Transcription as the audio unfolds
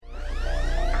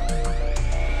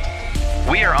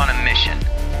We are on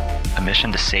a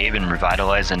mission to save and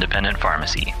revitalize independent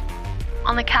pharmacy.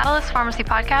 On the Catalyst Pharmacy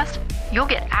Podcast, you'll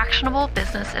get actionable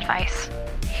business advice.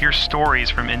 Hear stories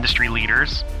from industry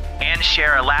leaders. And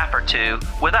share a laugh or two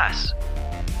with us.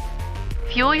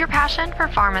 Fuel your passion for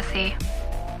pharmacy.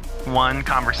 One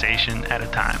conversation at a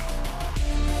time.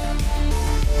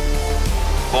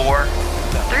 4,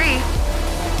 3,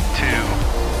 2,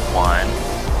 1.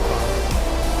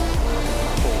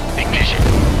 Ignition.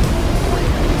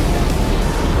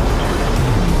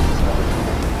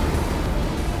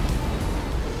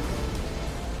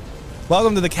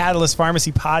 Welcome to the Catalyst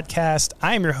Pharmacy Podcast.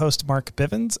 I am your host, Mark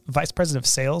Bivens, Vice President of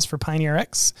Sales for Pioneer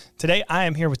X. Today, I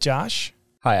am here with Josh.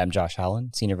 Hi, I'm Josh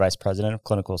Allen, Senior Vice President of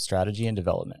Clinical Strategy and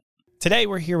Development. Today,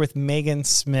 we're here with Megan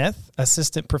Smith,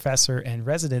 Assistant Professor and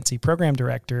Residency Program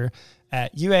Director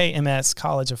at UAMS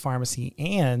College of Pharmacy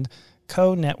and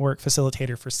Co-Network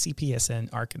Facilitator for CPSN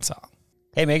Arkansas.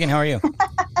 Hey, Megan, how are you?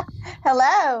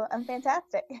 Hello, I'm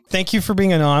fantastic. Thank you for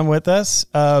being on with us,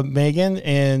 Megan,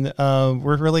 and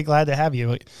we're really glad to have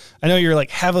you. I know you're like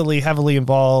heavily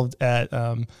involved at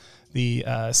the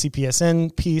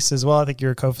CPSN piece as well. I think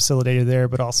you're a co-facilitator there,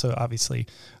 but also obviously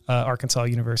Arkansas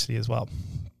University as well.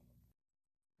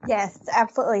 Yes,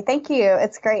 absolutely. Thank you.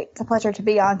 It's great. It's a pleasure to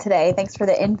be on today. Thanks for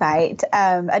the invite.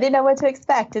 I didn't know what to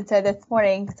expect, and so this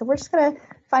morning, we're just going to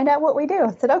find out what we do.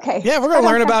 I said, okay. Yeah, we're going to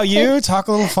learn about you, talk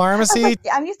a little pharmacy. Like,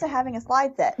 I'm used to having a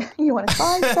slide set. You want a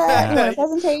slide set? You want a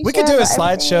presentation? We could do a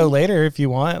slideshow later if you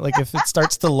want. Like if it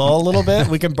starts to lull a little bit,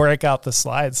 we can break out the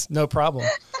slides. No problem.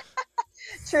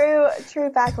 True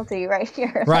faculty right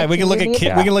here. Right. Like, we can look at we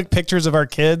can look pictures of our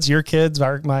kids, your kids,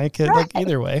 my kids, right. Like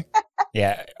either way.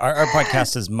 Yeah, our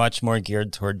podcast is much more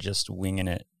geared toward just winging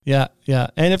it. Yeah.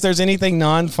 And if there's anything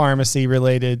non-pharmacy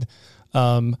related,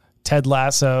 Ted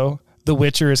Lasso, The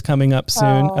Witcher is coming up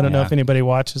soon. I don't know if anybody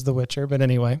watches The Witcher, but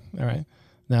anyway, all right.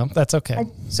 No, that's okay.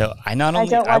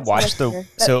 I watched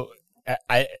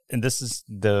and this is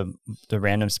the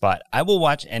random spot. I will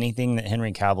watch anything that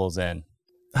Henry Cavill's in.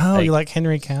 Oh, you like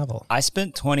Henry Cavill? I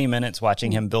spent 20 minutes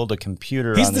watching him build a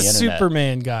computer He's on the internet. He's the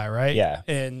Superman guy, right? Yeah.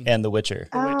 And The Witcher.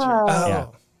 Oh. Yeah.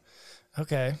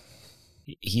 Okay.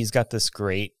 He's got this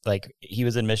great, he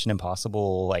was in Mission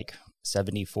Impossible,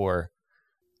 74.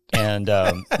 And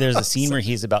there's a scene where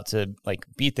he's about to,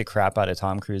 beat the crap out of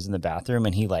Tom Cruise in the bathroom,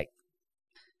 and he,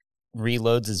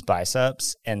 reloads his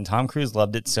biceps. And Tom Cruise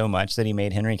loved it so much that he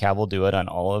made Henry Cavill do it on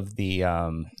all of the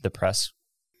press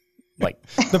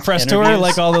the press tour, all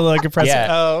the press. Yeah.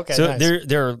 Oh, okay. So nice.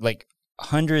 there are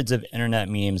hundreds of internet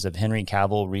memes of Henry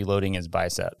Cavill reloading his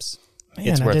biceps. Man,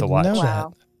 it's worth a watch.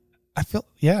 Wow. I feel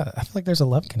like there's a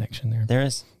love connection there. There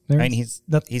is.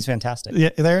 He's fantastic. Yeah,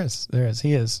 there is.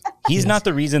 He is. He's not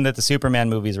the reason that the Superman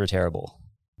movies were terrible.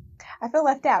 I feel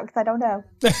left out because I don't know.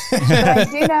 But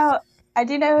I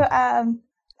do know. I'm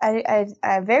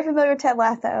very familiar with Ted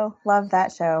Lasso. Love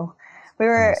that show.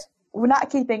 We're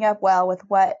not keeping up well with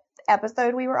what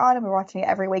episode we were on, and we were watching it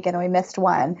every weekend, and we missed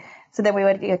one. So then we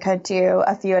would do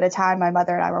a few at a time. My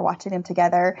mother and I were watching them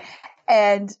together,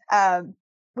 and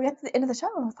we got to the end of the show,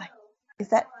 and I was like,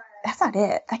 that's not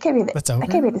it. That can't be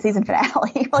the season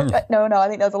finale. No, I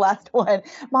think that was the last one.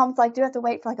 Mom's like, do you have to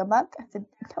wait for a month? I said,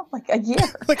 no, a year.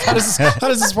 How does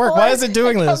this work? Why is it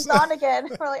doing this? It comes on again.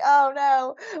 We're like, oh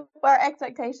no. Our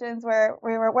expectations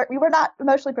we were not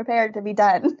emotionally prepared to be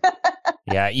done.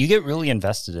 Yeah, you get really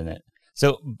invested in it.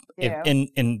 So if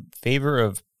in favor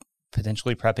of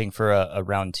potentially prepping for a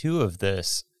round 2 of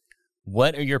this,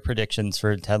 what are your predictions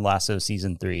for Ted Lasso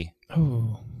season 3?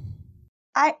 Oh,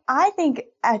 I think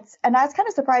and I was kind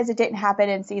of surprised it didn't happen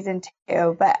in season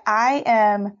 2, but I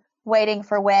am waiting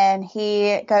for when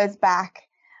he goes back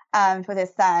with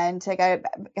his son to go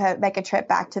make a trip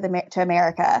back to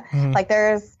America. Mm-hmm.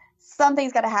 There's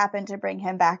something's got to happen to bring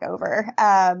him back over.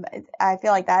 I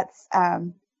feel like that's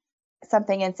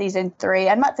something in season 3.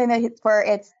 I'm not saying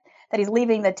that that he's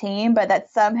leaving the team, but that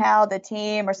somehow the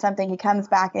team or something he comes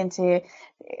back into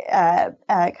to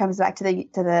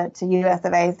US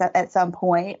of A at some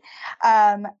point.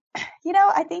 I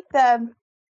think the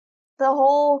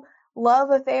whole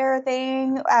love affair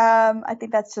thing. I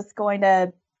think that's just going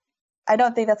to. I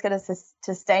don't think that's going to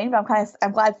sustain. But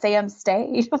I'm glad Sam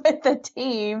stayed with the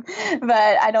team,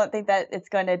 but I don't think that it's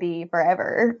going to be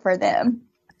forever for them.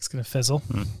 It's going to fizzle.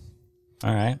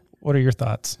 All right. What are your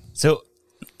thoughts? So,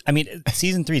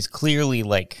 season 3 is clearly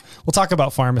we'll talk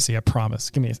about pharmacy. I promise.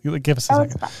 Give us a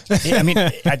second.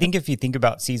 I think if you think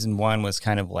about season 1 was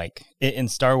kind of in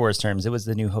Star Wars terms, it was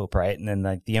the New Hope, right? And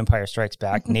then the Empire Strikes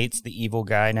Back. Nate's the evil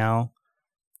guy now.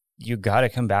 You got to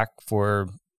come back for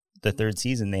the 3rd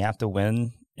season. They have to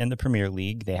win in the Premier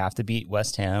League. They have to beat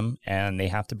West Ham, and they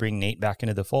have to bring Nate back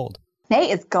into the fold.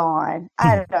 Nate is gone.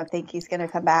 I don't think he's going to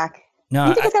come back. No,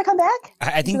 you think he's going to come back?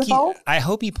 I think I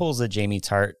hope he pulls a Jamie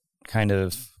Tart kind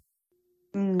of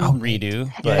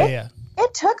redo. But Yeah.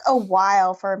 It took a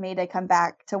while for me to come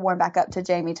back to warm back up to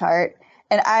Jamie Tart.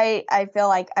 And I feel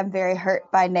like I'm very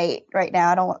hurt by Nate right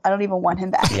now. I don't even want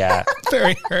him back. Yeah.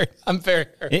 Very hurt. I'm very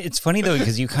hurt. It's funny though,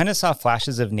 because you kind of saw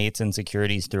flashes of Nate's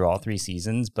insecurities through all 3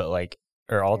 seasons, but like,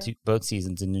 or both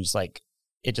seasons, and you're just like,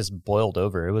 it just boiled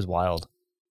over. It was wild.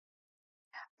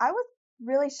 I was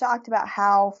really shocked about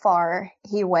how far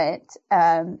he went.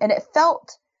 And it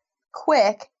felt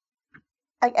quick,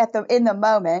 like in the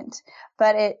moment,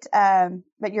 but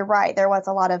but you're right. There was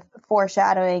a lot of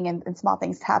foreshadowing and small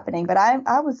things happening, but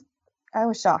I was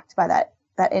shocked by that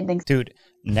ending. Dude,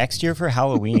 next year for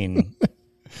Halloween,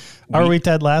 Are we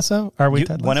Ted Lasso? Ted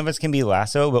Lasso? One of us can be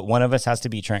Lasso, but one of us has to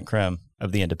be Trent Krim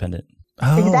of The Independent.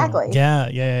 Oh, Exactly.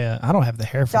 Yeah. I don't have the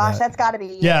hair for Josh, that. that's got to be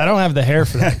you. Yeah, I don't have the hair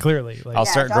for that, clearly. Like, I'll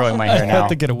start Josh growing my has hair I now. have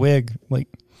to get a wig. Like,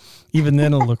 even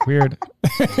then it'll look weird.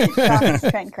 Josh is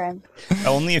Trent Krim.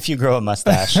 Only if you grow a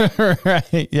mustache.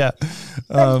 Right, yeah.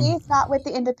 But he's not with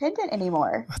the Independent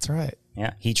anymore. That's right.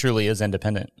 Yeah, he truly is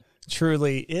independent.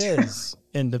 Truly is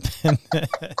independent.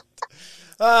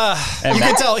 And You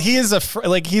can tell he is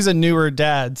he's a newer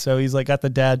dad, so he's like got the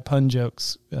dad pun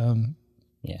jokes.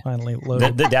 Yeah. Finally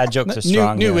loaded. The dad jokes are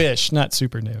strong. Newish, not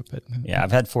super new, but Yeah,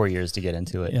 I've had 4 years to get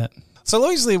into it. yeah. So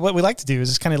usually what we like to do is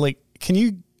just kind of like, can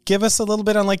you give us a little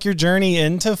bit on like your journey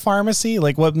into pharmacy?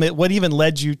 Like what even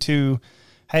led you to,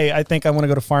 hey, I think I want to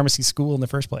go to pharmacy school in the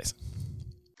first place?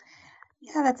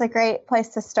 Yeah, that's a great place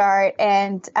to start.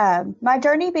 And my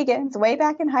journey begins way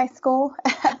back in high school,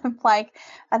 like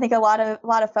I think a lot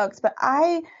of folks. But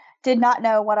I did not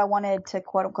know what I wanted to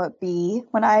quote unquote be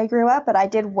when I grew up. But I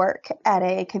did work at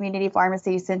a community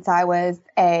pharmacy since I was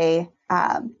a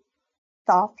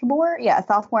sophomore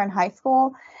in high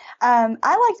school.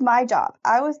 I liked my job.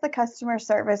 I was the customer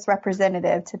service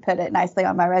representative, to put it nicely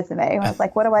on my resume. I was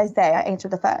like, what do I say? I answered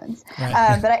the phones.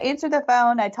 Right. But I answered the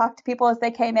phone. I talked to people as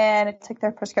they came in, I took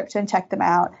their prescription, checked them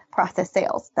out, processed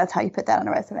sales. That's how you put that on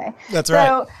a resume. That's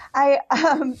so right.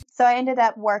 I ended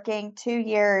up working 2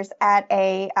 years at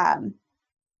a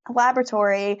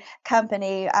laboratory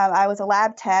company. I was a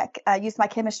lab tech, used my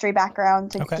chemistry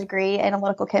background to degree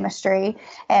analytical chemistry,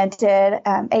 and did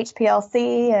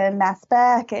HPLC and mass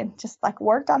spec, and just like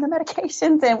worked on the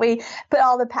medications. And we put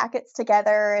all the packets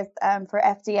together for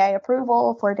FDA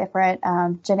approval for different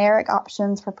generic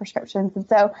options for prescriptions. And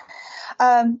so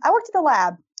I worked at the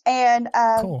lab and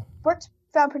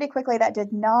found pretty quickly that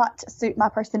did not suit my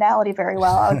personality very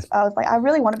well. I was like, I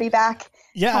really want to be back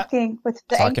talking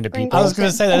to people. I was going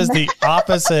to say that is the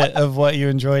opposite of what you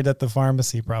enjoyed at the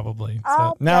pharmacy, probably.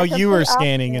 So now you were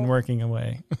scanning and working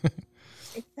away.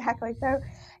 Exactly. So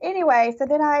anyway, so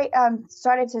then I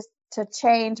started to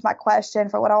change my question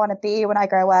for what I want to be when I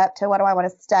grow up to what do I want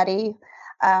to study,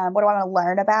 what do I want to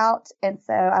learn about. And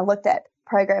so I looked at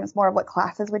programs more of what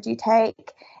classes would you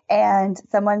take. And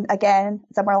someone, again,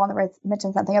 somewhere along the road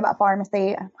mentioned something about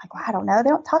pharmacy. I'm like, well, I don't know. They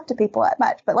don't talk to people that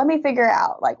much, but let me figure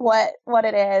out like what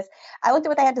it is. I looked at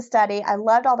what they had to study. I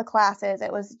loved all the classes.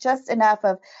 It was just enough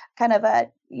of kind of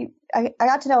I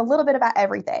got to know a little bit about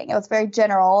everything. It was very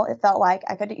general. It felt like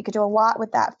you could do a lot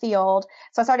with that field.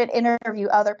 So I started to interview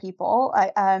other people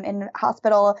in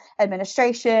hospital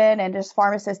administration and just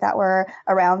pharmacists that were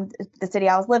around the city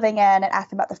I was living in, and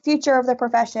asked them about the future of the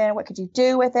profession. What could you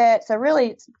do with it? So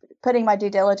really putting my due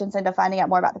diligence into finding out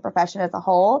more about the profession as a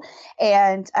whole,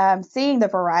 and seeing the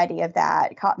variety of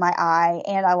that caught my eye.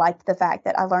 And I liked the fact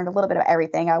that I learned a little bit of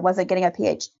everything. I wasn't getting a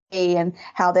PhD and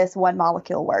how this one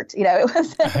molecule worked. It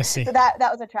was I see. So that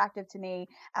was attractive to me.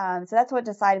 So that's what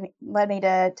led me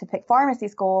to pick pharmacy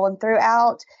school. And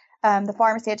throughout the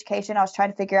pharmacy education, I was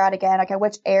trying to figure out again, okay,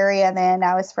 which area then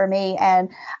now is for me. And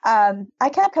I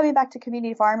kept coming back to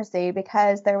community pharmacy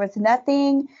because there was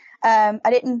nothing. I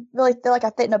didn't really feel like I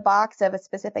fit in a box of a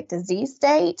specific disease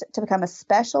state to become a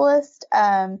specialist.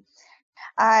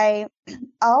 I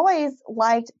always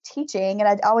liked teaching, and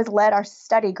I'd always led our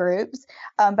study groups,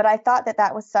 but I thought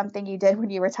that was something you did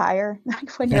when you retire, like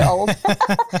when you're old.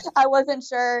 I wasn't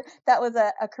sure that was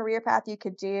a career path you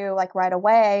could do like right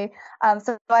away.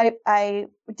 So I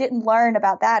didn't learn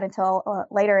about that until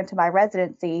later into my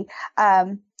residency.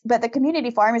 But the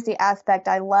community pharmacy aspect,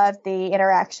 I loved the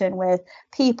interaction with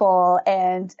people,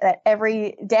 and that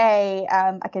every day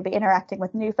I could be interacting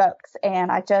with new folks.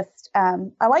 And I just,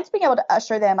 I liked being able to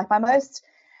usher them. Like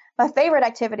my favorite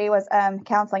activity was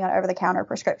counseling on over-the-counter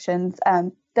prescriptions.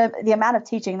 The amount of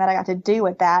teaching that I got to do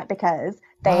with that, because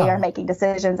They Wow. are making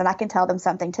decisions, and I can tell them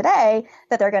something today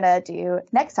that they're going to do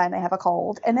next time they have a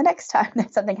cold and the next time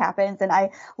that something happens. And I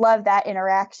love that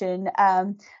interaction.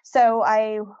 So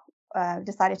I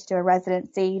decided to do a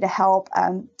residency to help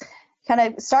kind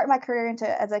of start my career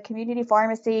as a community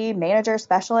pharmacy manager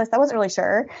specialist. I wasn't really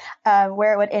sure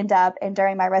where it would end up. And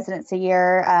during my residency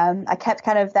year, I kept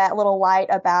kind of that little light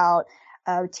about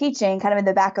teaching kind of in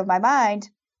the back of my mind.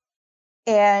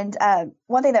 And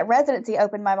one thing that residency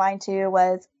opened my mind to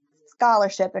was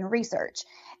scholarship and research.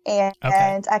 And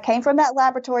I came from that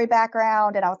laboratory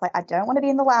background, and I was like, I don't want to be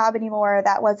in the lab anymore.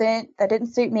 That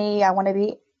didn't suit me. I want to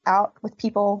be out with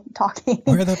people talking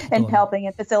and helping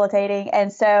and facilitating.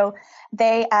 And so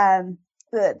they,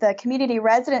 the community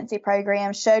residency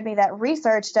program showed me that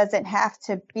research doesn't have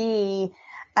to be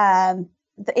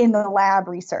in the lab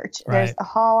research. Right. There's a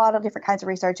whole lot of different kinds of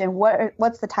research, and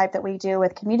what's the type that we do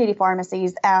with community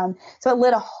pharmacies. So it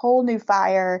lit a whole new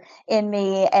fire in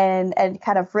me, and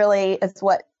kind of really is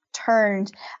what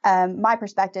turned my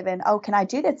perspective. And can I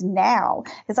do this now?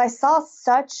 Because I saw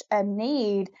such a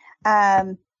need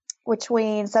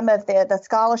between some of the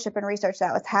scholarship and research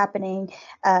that was happening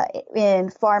in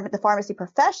the pharmacy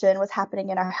profession was happening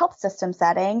in our health system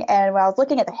setting. And when I was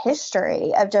looking at the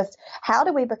history of just how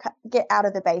do we get out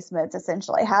of the basements,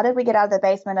 essentially, how did we get out of the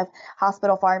basement of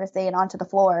hospital pharmacy and onto the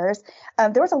floors?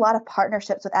 There was a lot of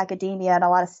partnerships with academia and a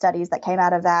lot of studies that came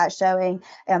out of that showing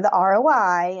the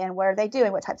ROI and what are they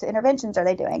doing, what types of interventions are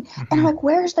they doing. Mm-hmm. And I'm like,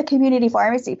 where's the community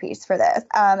pharmacy piece for this?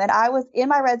 And I was in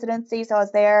my residency, so I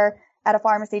was there at a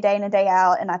pharmacy day in and day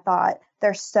out. And I thought,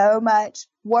 there's so much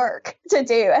work to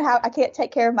do, and how I can't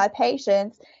take care of my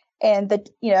patients and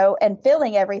and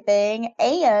filling everything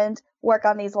and work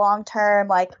on these long-term,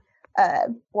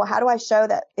 how do I show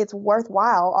that it's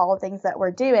worthwhile, all the things that we're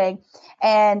doing?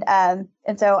 And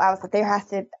so I was like,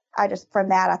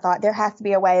 I thought there has to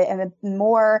be a way, and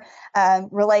more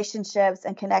relationships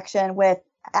and connection with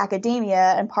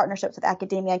academia and partnerships with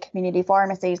academia and community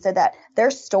pharmacies so that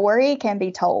their story can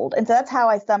be told. And so that's how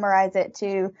I summarize it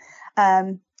to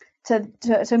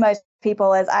most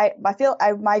people, as I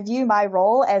view my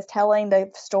role as telling the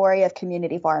story of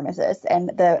community pharmacists and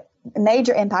the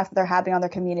major impact that they're having on their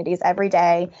communities every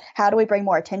day. How do we bring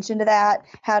more attention to that?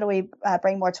 How do we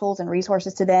bring more tools and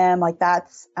resources to them? Like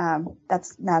that's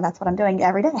what I'm doing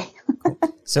every day.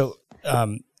 So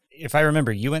if I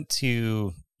remember, you went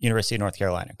to University of North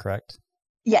Carolina, correct?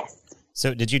 Yes.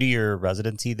 So did you do your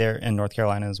residency there in North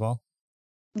Carolina as well?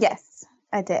 Yes,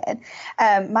 I did.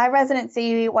 My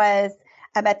residency was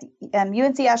at the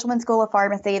UNC Eshelman School of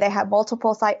Pharmacy. They have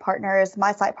multiple site partners.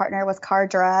 My site partner was Car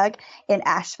Drug in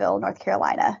Asheville, North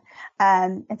Carolina.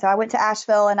 And so I went to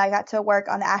Asheville, and I got to work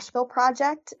on the Asheville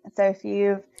Project. So if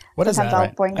you've... What is that?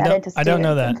 I'll bring that into students. I don't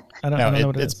know that. I don't know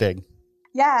what it is. It's big.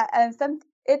 Yeah.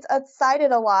 It's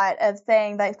cited a lot of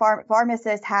saying that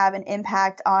pharmacists have an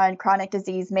impact on chronic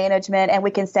disease management, and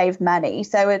we can save money.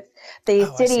 So it's the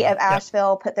city of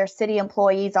Asheville put their city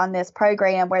employees on this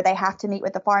program where they have to meet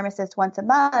with the pharmacist once a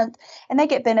month, and they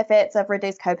get benefits of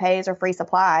reduced copays or free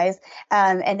supplies.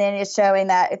 And then it's showing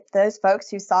that if those folks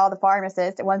who saw the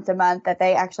pharmacist once a month, that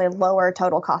they actually lower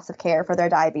total cost of care for their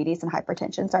diabetes and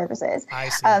hypertension services. I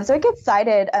see. So it gets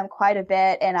cited quite a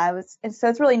bit, and so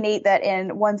it's really neat that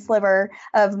in one sliver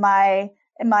of my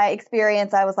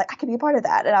experience, I was like, I could be a part of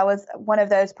that. And I was one of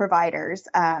those providers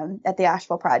at the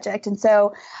Asheville Project. And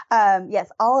so,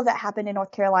 yes, all of that happened in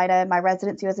North Carolina. My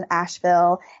residency was in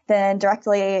Asheville. Then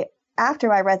directly after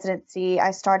my residency,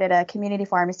 I started a community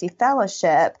pharmacy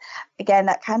fellowship. Again,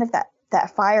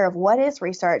 that fire of what is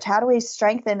research? How do we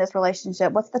strengthen this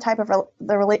relationship? What's the type of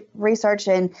research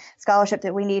and scholarship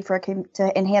that we need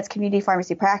to enhance community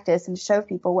pharmacy practice and show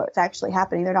people what's actually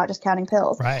happening? They're not just counting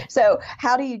pills. Right. So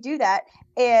how do you do that?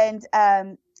 And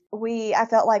I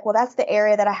felt like, well, that's the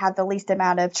area that I have the least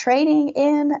amount of training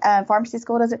in. Pharmacy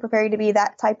school doesn't prepare you to be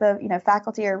that type of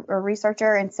faculty or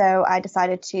researcher. And so I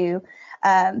decided to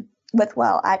it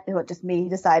wasn't just me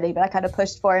deciding, but I kind of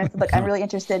pushed for it and said, look, I'm really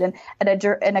interested in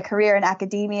a career in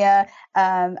academia.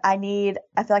 I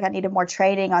feel like I needed more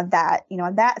training on that.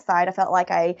 On that side, I felt like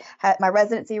my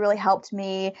residency really helped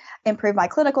me improve my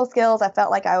clinical skills. I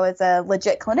felt like I was a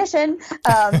legit clinician,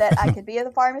 that I could be a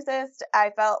pharmacist. I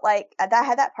felt like I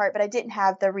had that part, but I didn't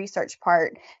have the research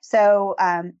part. So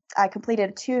I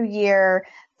completed a 2-year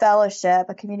fellowship,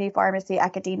 a community pharmacy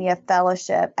academia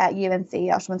fellowship at UNC,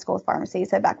 Eshelman School of Pharmacy,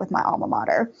 so back with my alma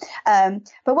mater.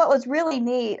 But what was really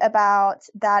neat about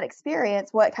that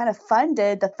experience, what kind of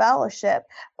funded the fellowship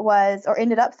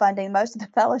ended up funding most of the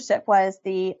fellowship was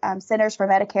the Centers for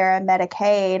Medicare and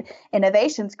Medicaid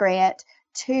Innovations Grant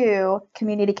to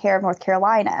Community Care of North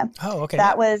Carolina. Oh, okay.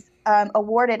 That was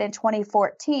awarded in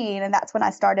 2014, and that's when I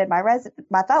started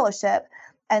my fellowship.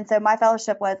 And so my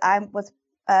fellowship was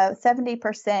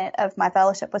 70% of my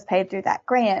fellowship was paid through that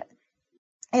grant.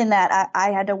 In that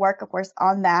I had to work, of course,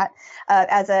 on that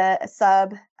as a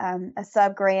sub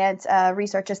grant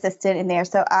research assistant in there.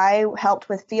 So I helped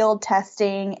with field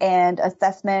testing and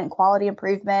assessment, quality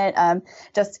improvement,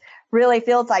 just really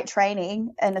field site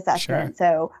training and assessment. Sure.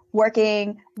 So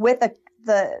working with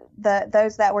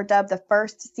those that were dubbed the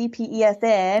first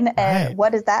CPESN, and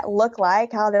what does that look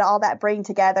like? How did all that bring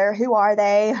together? Who are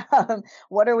they?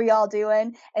 What are we all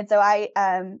doing? And so I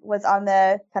was on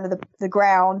the kind of the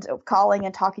ground, calling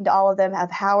and talking to all of them of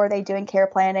how are they doing care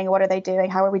planning? What are they doing?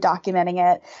 How are we documenting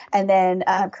it? And then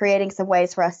creating some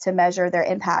ways for us to measure their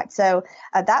impact. So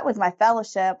that was my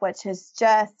fellowship, which has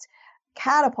just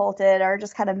catapulted or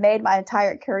just kind of made my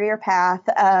entire career path.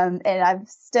 And I'm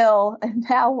still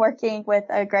now working with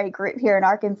a great group here in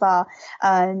Arkansas,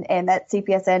 and that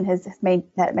CPESN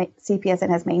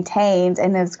has maintained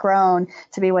and has grown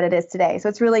to be what it is today. So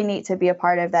it's really neat to be a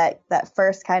part of that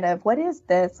first kind of, what is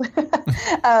this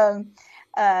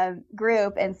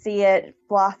group, and see it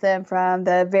blossom from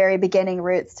the very beginning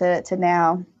roots to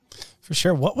now. For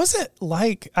sure. What was it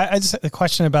like? I just had a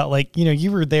question about, like,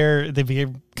 you were there at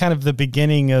the kind of the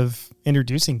beginning of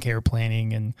introducing care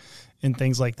planning and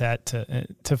things like that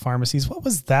to pharmacies. What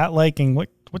was that like, and what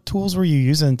tools were you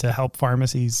using to help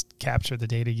pharmacies capture the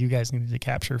data you guys needed to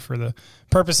capture for the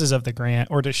purposes of the grant,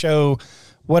 or to show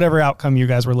whatever outcome you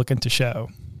guys were looking to show?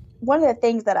 One of the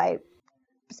things that I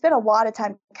spent a lot of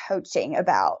time coaching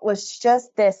about was just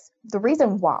the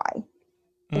reason why.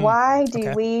 Why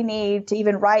do we need to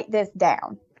even write this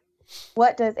down?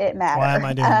 What does it matter? Why am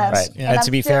I doing this? Right. Yeah. And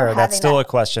to be fair, that's still a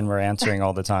question we're answering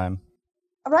all the time.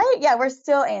 Right? Yeah, we're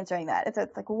still answering that. It's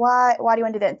like, why do you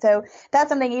want to do that? So that's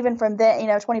something even from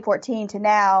 2014 to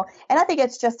now. And I think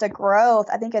it's just a growth.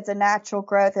 I think it's a natural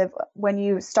growth of when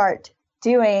you start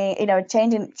doing,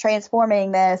 changing,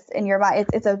 transforming this in your mind.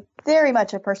 It's a very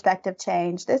much a perspective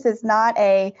change. This is not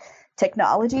a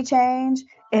technology change.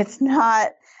 It's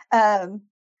not,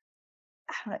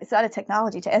 it's not a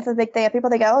technology change. It's a big thing. People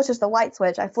think, it's just a light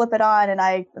switch. I flip it on and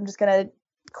I'm just going to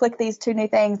click these two new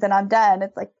things and I'm done.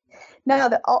 It's like, no,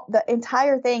 the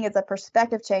entire thing is a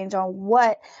perspective change on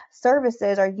what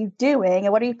services are you doing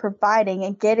and what are you providing,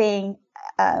 and getting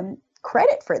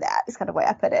credit for that is kind of the way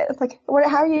I put it. It's like,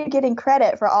 how are you getting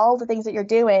credit for all the things that you're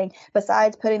doing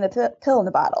besides putting the pill in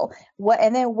the bottle?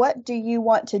 And then what do you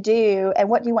want to do, and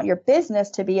what do you want your business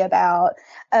to be about?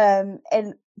 And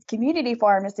community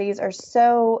pharmacies are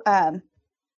so, and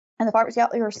the pharmacy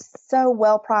out there are so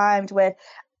well primed with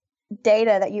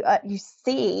data that you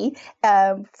see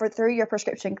through your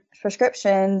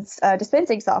prescriptions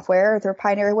dispensing software, or through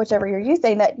Pioneer, whichever you're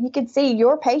using, that you can see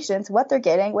your patients, what they're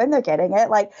getting, when they're getting it.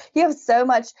 Like, you have so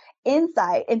much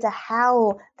insight into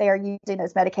how they are using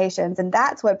those medications, and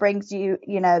that's what brings you,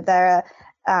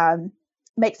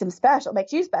 makes them special,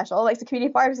 makes you special, makes the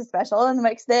community pharmacist special, and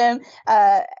makes them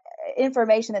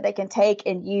information that they can take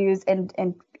and use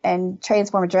and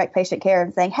transform a direct patient care,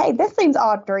 and saying, hey, this seems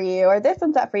odd for you, or this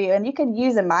one's up for you. And you can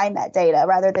use and mine that data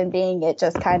rather than being it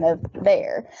just kind of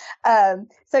there.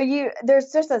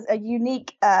 There's just a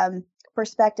unique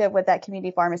perspective with that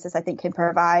community pharmacist, I think, can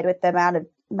provide, with the amount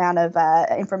of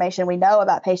information we know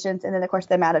about patients, and then of course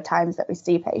the amount of times that we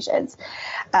see patients.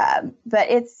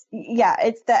 But it's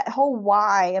that whole,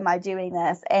 why am I doing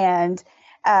this? And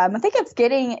I think it's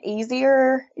getting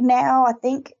easier now. I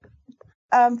think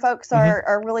folks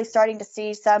are really starting to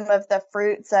see some of the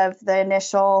fruits of the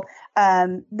initial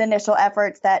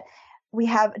efforts, that we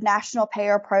have national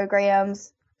payer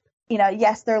programs.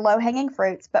 Yes, they're low-hanging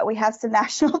fruits, but we have some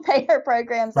national payer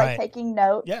programs, like taking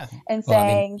note and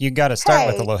saying, you got to start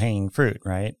with the low-hanging fruit,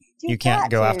 right? You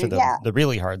can't go after the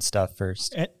really hard stuff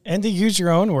first. And to use your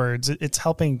own words, it's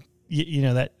helping,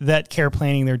 that care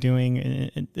planning they're doing.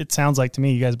 It sounds like to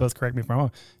me, you guys both correct me if I'm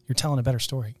wrong, you're telling a better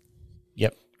story.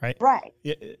 Yep. Right.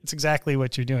 It's exactly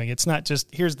what you're doing. It's not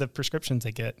just, here's the prescriptions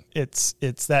they get. It's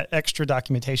that extra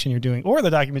documentation you're doing, or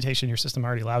the documentation your system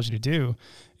already allows you to do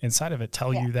inside of it.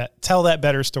 Tell that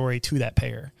better story to that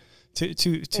payer,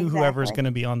 to whoever's going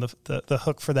to be on the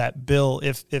hook for that bill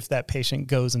if that patient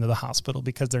goes into the hospital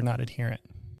because they're not adherent.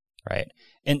 Right.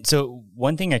 And so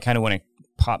one thing I kind of want to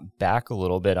pop back a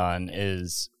little bit on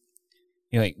is,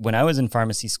 like, when I was in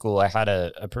pharmacy school, I had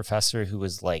a professor who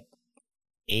was like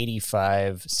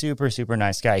 85, super, super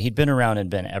nice guy. He'd been around and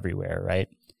been everywhere, right?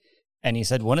 And he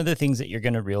said, one of the things that you're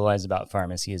going to realize about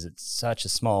pharmacy is it's such a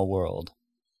small world.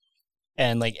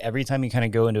 And like every time you kind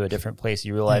of go into a different place,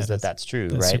 you realize that's true,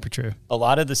 that's right? Super true. A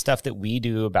lot of the stuff that we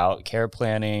do about care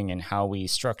planning and how we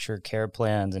structure care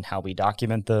plans and how we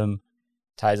document them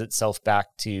ties itself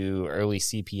back to early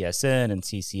CPSN and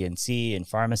CCNC and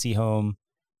Pharmacy Home.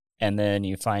 And then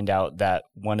you find out that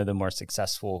one of the more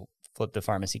successful Flip the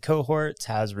Pharmacy cohorts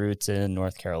has roots in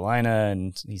North Carolina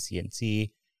and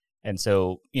CCNC. And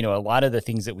so, you know, a lot of the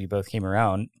things that we both came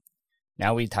around,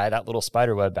 now we tie that little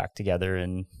spider web back together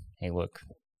and, hey, look,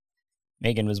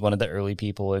 Megan was one of the early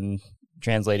people in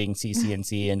translating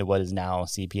CCNC into what is now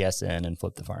CPSN and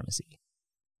Flip the Pharmacy.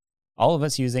 All of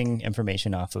us using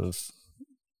information off of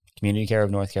Community Care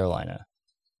of North Carolina.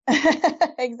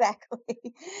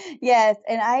 Exactly. Yes.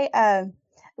 And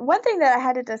one thing that I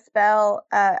had to dispel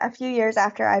a few years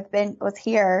after was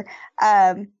here,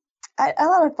 a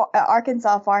lot of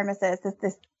Arkansas pharmacists,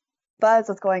 this buzz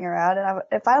was going around, and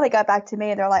it finally got back to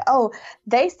me, and they're like, "Oh,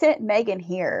 they sent Megan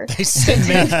here." They sent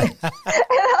me. And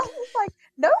I was like,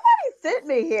 "Nobody sent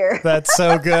me here." That's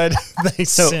so good. They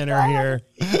sent her here.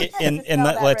 And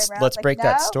let's break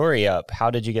that story up.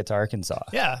 How did you get to Arkansas?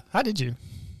 Yeah, how did you?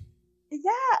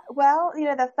 Yeah, well, you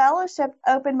know, the fellowship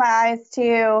opened my eyes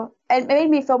to, and made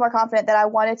me feel more confident that I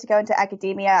wanted to go into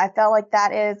academia. I felt like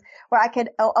that is where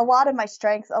a lot of my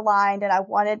strengths aligned, and I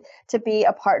wanted to be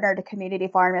a partner to community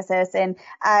pharmacists. And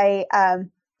I,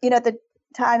 you know, at the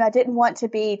time I didn't want to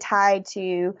be tied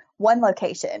to one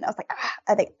location. I was like,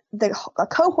 I think a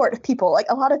cohort of people, like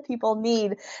a lot of people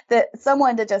need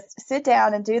someone to just sit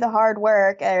down and do the hard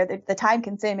work or the time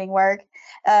consuming work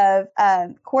of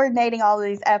coordinating all of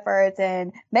these efforts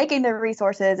and making the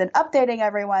resources and updating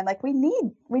everyone. Like we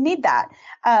need that.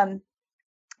 And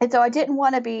so I didn't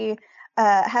want to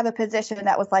have a position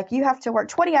that was like, you have to work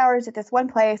 20 hours at this one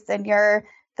place and you're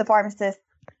the pharmacist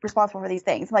responsible for these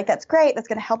things. I'm like, that's great. That's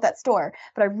going to help that store.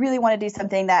 But I really want to do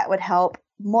something that would help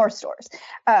more stores.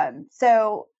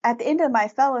 So at the end of my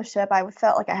fellowship, I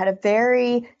felt like I had a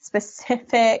very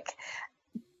specific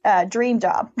dream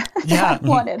job Yeah. I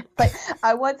wanted. Like,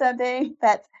 I want something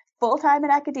that's full-time in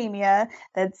academia,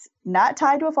 that's not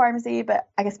tied to a pharmacy, but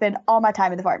I can spend all my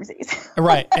time in the pharmacies.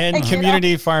 Right. And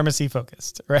community pharmacy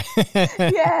focused. Right.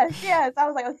 Yes. I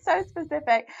was like, it's so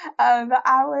specific. But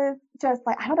I was just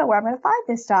like, I don't know where I'm going to find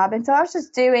this job. And so I was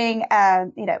just doing,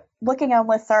 looking on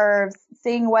listservs,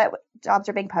 seeing what jobs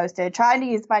are being posted, trying to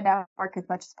use my network as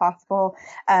much as possible.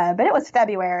 But it was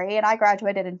February and I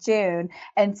graduated in June.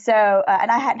 And so,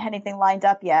 and I hadn't had anything lined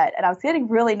up yet. And I was getting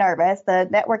really nervous. The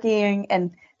networking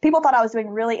and people thought I was doing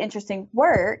really interesting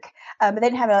work, but they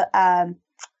didn't have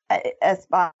a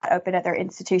spot open at their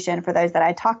institution for those that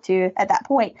I talked to at that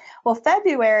point. Well,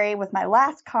 February was my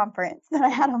last conference that I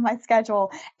had on my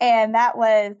schedule, and that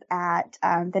was at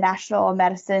the National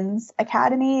Medicines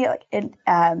Academy, like in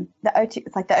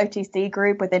it's like the OTC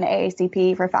group within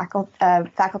AACP for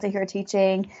faculty who are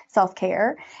teaching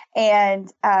self-care.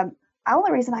 And the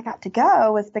only reason I got to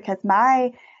go was because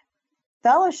my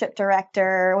fellowship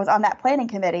director was on that planning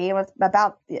committee. It was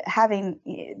about having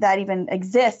that even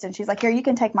exist. And she's like, here, you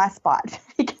can take my spot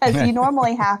because you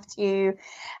normally have to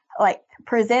like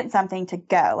present something to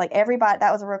go. Like everybody,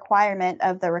 that was a requirement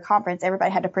of the conference. Everybody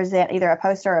had to present either a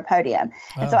poster or a podium.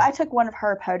 And so I took one of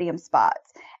her podium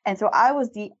spots. And so I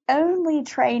was the only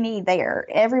trainee there.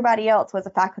 Everybody else was a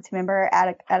faculty member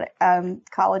at a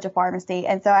College of Pharmacy.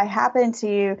 And so I happened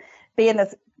to be in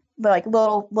this like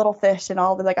little fish and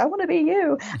all. They're like, I want to be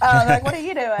you. Like, what are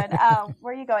you doing?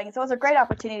 Where are you going? So it was a great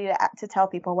opportunity to tell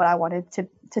people what I wanted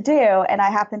to do. And I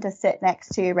happened to sit next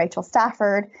to Rachel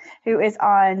Stafford, who is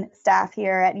on staff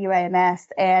here at UAMS.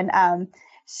 And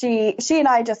she and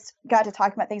I just got to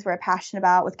talk about things we were passionate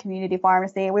about with community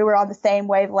pharmacy. We were on the same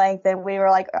wavelength, and we were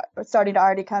like starting to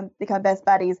already become best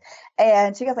buddies.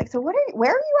 And she goes like, so where are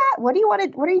you at? What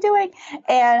are you doing?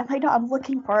 And I'm like, no, I'm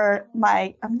looking for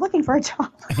a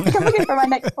job. I'm looking for my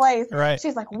next place. Right.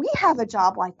 She's like, we have a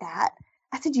job like that.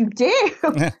 I said, you do?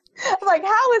 I'm like,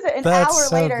 how is it an That's hour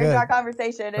so later good. in our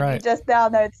conversation and Right. you just now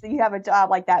know that you have a job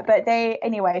like that? But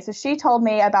so she told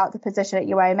me about the position at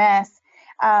UAMS.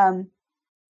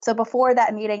 So before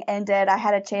that meeting ended, I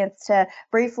had a chance to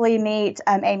briefly meet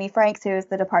Amy Franks, who is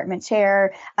the department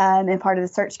chair and part of the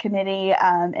search committee.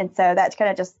 And so that's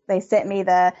kind of just, they sent me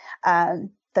the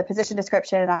position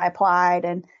description and I applied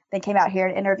and then came out here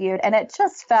and interviewed. And it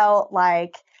just felt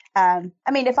like,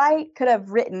 if I could have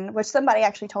written, which somebody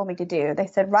actually told me to do, they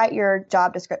said, write your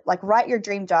job description, like write your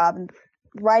dream job and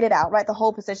write it out, write the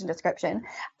whole position description.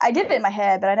 I did it in my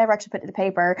head, but I never actually put it to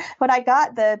paper. When I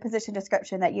got the position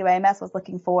description that UAMS was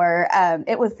looking for,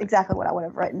 it was exactly what I would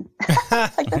have written.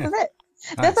 Like, this is it.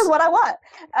 Nice. This is what I want.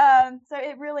 So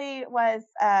it really was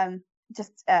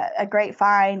just a great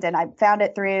find, and I found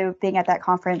it through being at that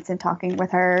conference and talking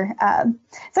with her.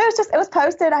 So it was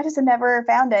posted. I just had never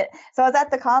found it. So I was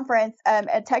at the conference and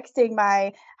texting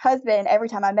my husband every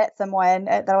time I met someone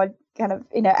that I would kind of,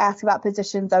 ask about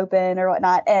positions open or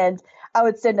whatnot. And I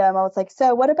would send them, I was like,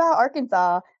 so what about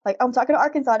Arkansas? Like, I'm talking to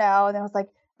Arkansas now. And I was like,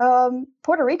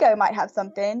 Puerto Rico might have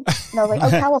something. And I was like,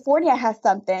 oh, California has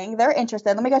something. They're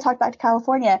interested. Let me go talk back to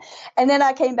California. And then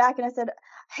I came back and I said,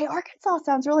 hey, Arkansas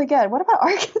sounds really good. What about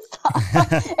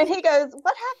Arkansas? And he goes,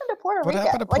 what happened to Puerto Rico?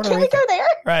 Like, can we go there?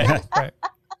 Right.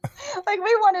 Like,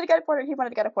 we wanted to go to Puerto Rico. He wanted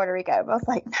to go to Puerto Rico. But I was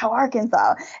like, no,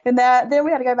 Arkansas. And then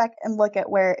we had to go back and look at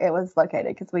where it was located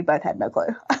because we both had no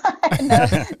clue.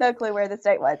 no clue where the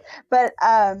state was. But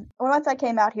once I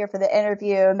came out here for the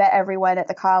interview, met everyone at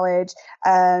the college,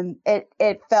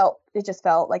 it just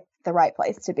felt like the right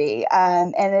place to be.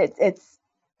 And it's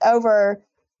over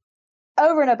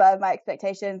and above my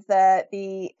expectations.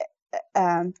 The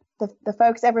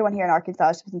folks, everyone here in Arkansas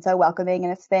has been so welcoming,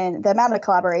 and it's been the amount of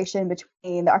collaboration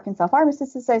between the Arkansas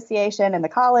Pharmacists Association and the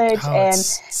college and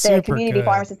the community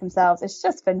pharmacists themselves. It's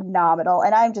just phenomenal,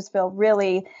 and I just feel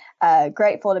really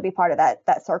grateful to be part of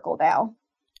that circle now.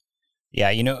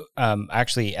 Yeah,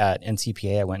 actually at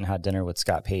NCPA, I went and had dinner with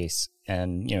Scott Pace,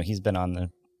 and he's been on the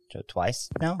show twice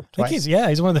now. I think he's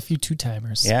one of the few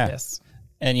two-timers. Yeah. Yes.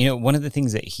 And, one of the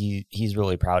things that he's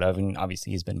really proud of, and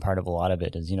obviously he's been part of a lot of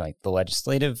it, is, like the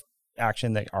legislative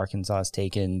action that Arkansas has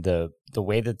taken, the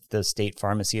way that the State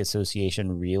Pharmacy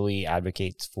Association really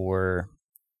advocates for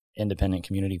independent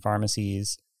community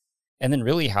pharmacies, and then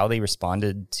really how they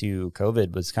responded to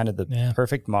COVID was kind of the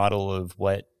perfect model of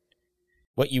what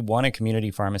you want a community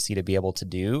pharmacy to be able to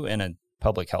do in a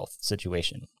public health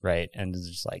situation, right? And it's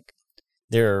just like,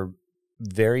 there are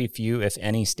very few, if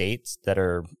any, states that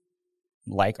are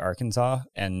like Arkansas,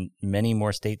 and many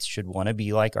more states should want to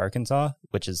be like Arkansas,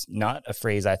 which is not a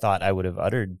phrase I thought I would have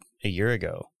uttered a year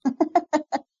ago.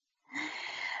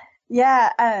 Yeah,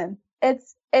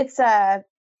 it's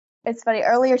funny.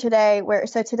 Earlier today,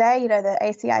 today, the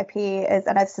ACIP is,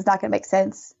 I know this is not going to make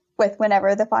sense with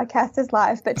whenever the podcast is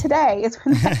live, but today is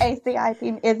when the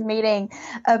ACIP is meeting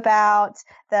about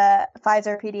the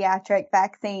Pfizer pediatric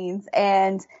vaccines,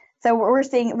 and so we're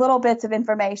seeing little bits of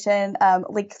information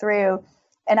leak through,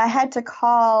 and I had to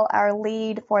call our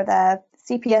lead for the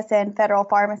CPSN federal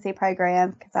pharmacy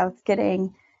program because I was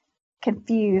getting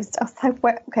confused. I was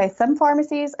like, okay, some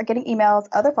pharmacies are getting emails,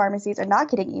 other pharmacies are not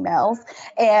getting emails,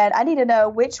 and I need to know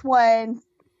which ones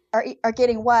are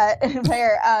getting what and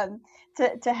where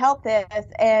to help this.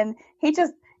 And he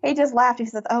just laughed. He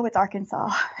says, oh, it's Arkansas.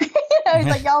 He's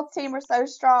like, y'all's team are so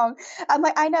strong. I'm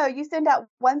like, I know, you send out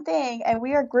one thing and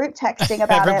we are group texting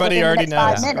about everybody it. Everybody already knows.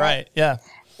 5 minutes. Right. Yeah.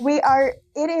 We are,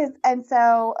 it is. And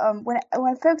so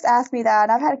when folks ask me that,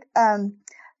 and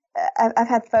I've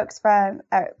had folks from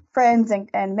friends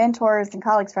and mentors and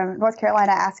colleagues from North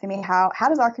Carolina asking me how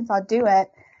does Arkansas do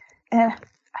it? And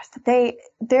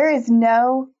there is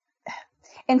no,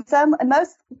 in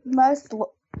most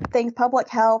things, public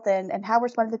health and how we're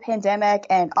responding to the pandemic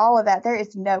and all of that, there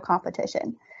is no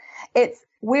competition.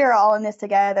 We're all in this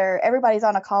together. Everybody's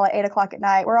on a call at 8:00 at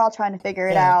night. We're all trying to figure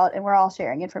it out, and we're all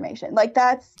sharing information. Like,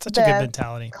 that's such a good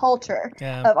mentality culture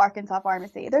of Arkansas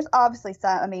pharmacy. There's obviously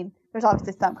some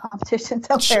competitions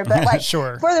out there, but like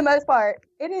sure. For the most part,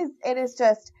 it is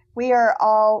just, we are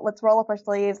all, let's roll up our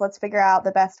sleeves. Let's figure out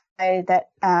the best way that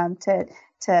to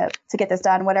get this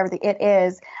done, whatever it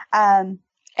is.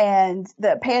 And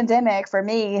the pandemic for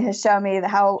me has shown me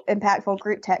how impactful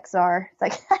group texts are. It's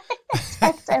like, I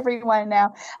text everyone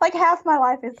now. Like, half my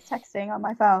life is texting on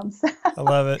my phone. So. I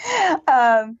love it.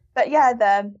 But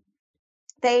yeah,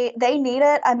 they need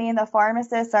it. I mean, the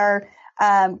pharmacists are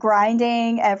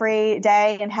grinding every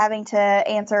day and having to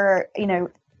answer,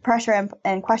 pressure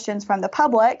and questions from the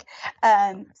public.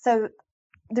 So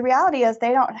the reality is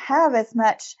they don't have as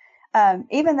much.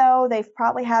 Even though they've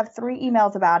probably have 3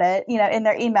 emails about it, in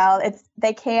their email,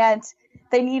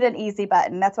 they need an easy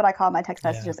button. That's what I call my text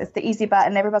messages. It's the easy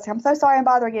button. Everybody's like, I'm so sorry I'm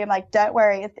bothering you. I'm like, don't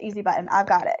worry. It's the easy button. I've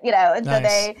got it, and so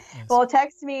they will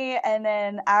text me, and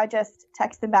then I just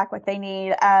text them back what they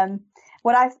need.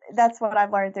 That's what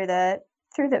I've learned through the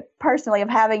personally of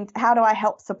how do I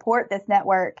help support this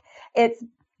network? It's,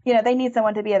 they need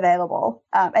someone to be available,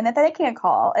 and that they can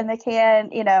call and they can,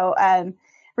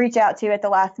 reach out to at the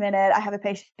last minute. I have a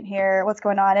patient here. What's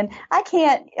going on? And I'm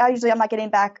not getting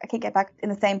back. I can't get back in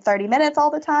the same 30 minutes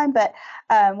all the time. But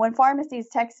when pharmacies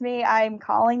text me, I'm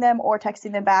calling them or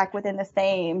texting them back within the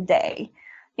same day,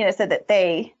 so that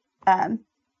they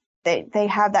they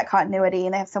have that continuity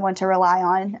and they have someone to rely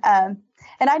on.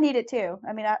 And I need it too.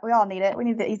 I mean, we all need it. We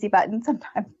need the easy button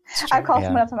sometimes. I call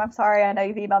someone up and I'm sorry, I know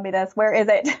you've emailed me this. Where is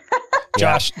it?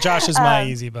 Josh is my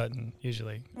easy button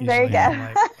usually. There you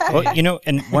go. Well, you know,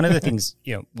 and one of the things,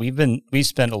 you know, we've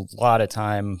spent a lot of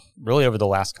time really over the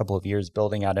last couple of years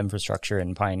building out infrastructure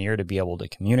in Pioneer to be able to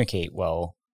communicate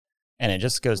well. And it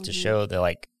just goes to show that,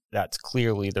 like, that's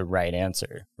clearly the right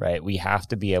answer, right? We have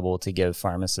to be able to give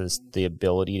pharmacists the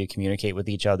ability to communicate with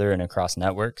each other and across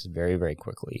networks very, very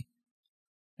quickly.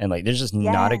 And like, there's just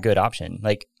not a good option.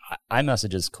 Like,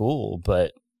 iMessage is cool,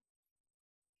 but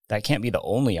that can't be the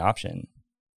only option.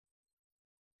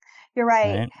 You're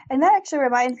right. And that actually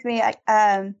reminds me,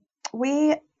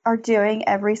 we are doing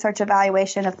a research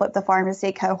evaluation of Flip the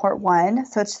Pharmacy Cohort 1.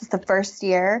 So it's just the first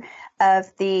year of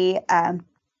the,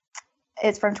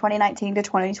 it's from 2019 to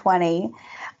 2020.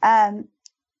 And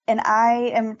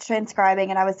I am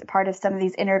transcribing, and I was part of some of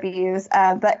these interviews.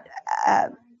 But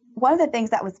one of the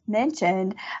things that was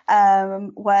mentioned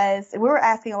was we were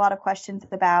asking a lot of questions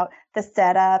about the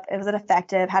setup. Was it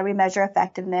effective? How do we measure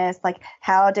effectiveness? Like,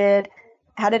 how did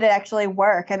it actually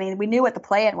work? I mean, we knew what the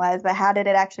plan was, but how did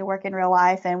it actually work in real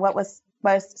life, and what was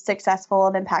most successful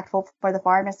and impactful for the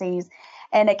pharmacies?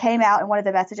 And it came out in one of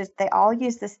the messages, they all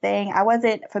use this thing. I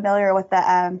wasn't familiar with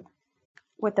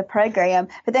the program,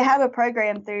 but they have a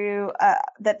program through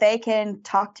that they can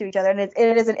talk to each other, and it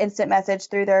is an instant message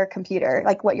through their computer,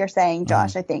 like what you're saying,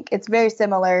 Josh. I think it's very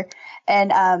similar.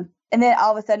 And then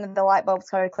all of a sudden the light bulb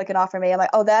started clicking off for me. I'm like,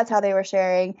 oh, that's how they were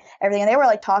sharing everything. And they were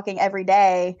like talking every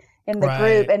day in the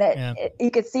group, and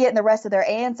you could see it in the rest of their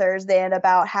answers then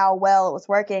about how well it was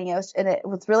working. It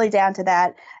was really down to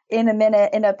that. In a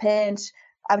minute, in a pinch,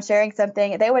 I'm sharing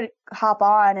something. They would hop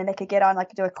on and they could get on,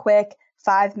 like, do a quick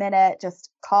 5-minute just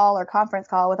call or conference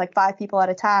call with like 5 people at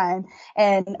a time,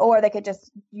 or they could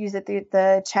just use it through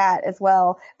the chat as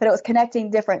well. But it was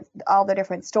connecting all the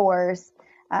different stores.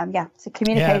 So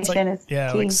communication is key.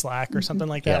 Like Slack or something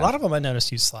like that. A lot of them I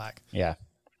noticed use Slack. Yeah.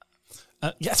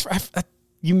 Yes,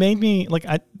 you made me like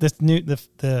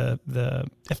the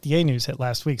FDA news hit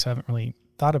last week, so I haven't really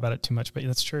thought about it too much. But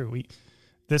that's true.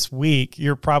 This week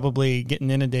you're probably getting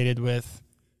inundated with.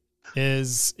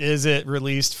 Is it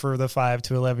released for the 5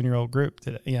 to 11-year-old group?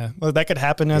 Well, that could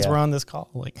happen as we're on this call.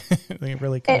 Like, they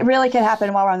really could. It really could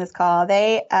happen while we're on this call.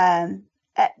 They, at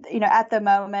the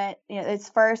moment, it's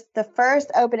the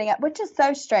first opening up, which is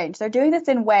so strange. They're doing this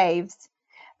in waves,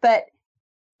 but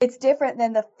it's different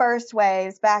than the first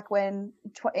waves back when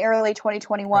early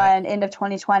 2021, end of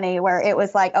 2020, where it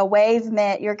was like a wave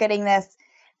meant you're getting this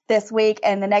week,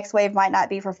 and the next wave might not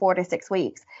be for 4 to 6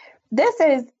 weeks. This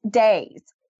is days.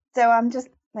 So I'm just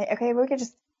like, okay,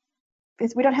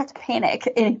 we don't have to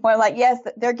panic anymore. Like, yes,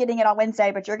 they're getting it on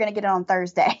Wednesday, but you're going to get it on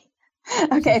Thursday.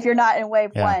 Okay, if you're not in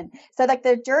wave 1. So like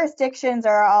the jurisdictions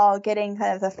are all getting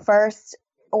kind of the first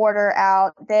order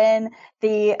out. Then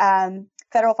the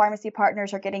federal pharmacy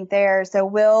partners are getting theirs.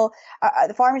 So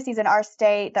the pharmacies in our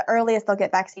state, the earliest they'll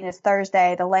get vaccine is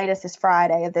Thursday. The latest is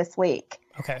Friday of this week.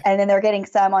 Okay. And then they're getting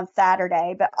some on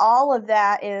Saturday. But all of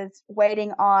that is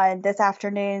waiting on this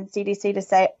afternoon CDC to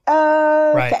say,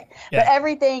 okay. Right. Yeah. But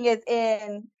everything is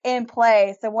in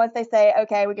place. So once they say,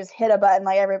 okay, we just hit a button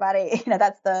like everybody,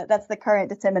 that's the current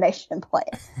dissemination plan.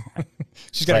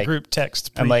 She's got a group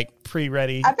text. I'm like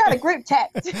pre-ready. I've got a group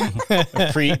text.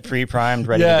 pre-primed,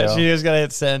 ready to go. Yeah, she just got to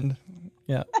hit send.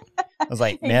 Yeah. I was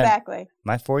like, man, exactly.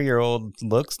 My 4-year-old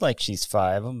looks like she's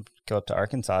 5. I'm go up to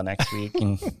Arkansas next week,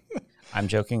 and I'm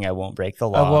joking. I won't break the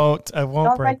law. I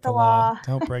won't break the law.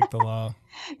 Don't break the law.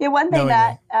 Yeah, one thing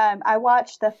that I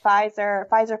watched the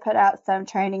Pfizer put out some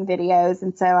training videos,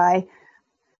 and so I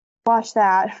watched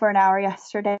that for an hour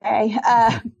yesterday.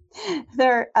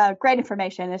 They're great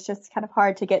information. It's just kind of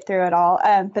hard to get through it all.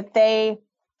 But they,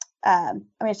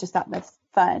 it's just not most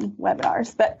fun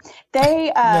webinars, but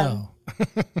they,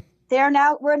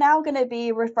 we're now going to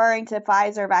be referring to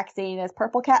Pfizer vaccine as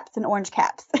purple caps and orange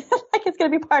caps. Like it's going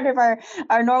to be part of our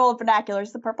normal vernacular.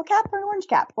 Is the purple cap or an orange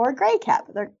cap or a gray cap?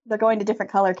 They're going to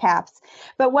different color caps.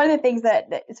 But one of the things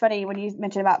that it's funny when you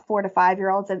mentioned about 4 to 5 year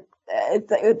olds, and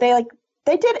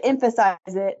they did emphasize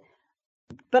it,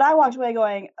 but I walked away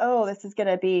going, oh, this is going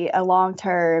to be a long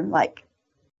term, like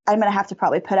I'm going to have to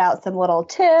probably put out some little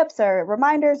tips or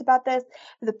reminders about this.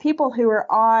 The people who are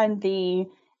on the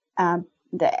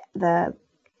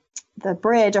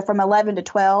bridge are from 11 to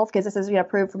 12, because this is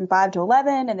approved from 5 to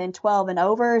 11, and then 12 and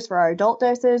overs for our adult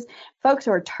doses. Folks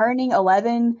who are turning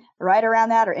 11 right around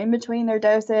that or in between their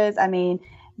doses. I mean,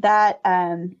 that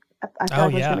I feel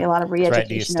like there's going to be a lot of re-education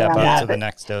Do you step around up that. to the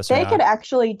next dose? They could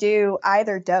actually do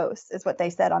either dose, is what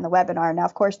they said on the webinar. Now,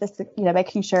 of course, this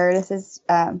making sure this is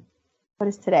what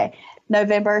is today?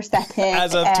 November 2nd.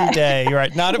 As of today, you're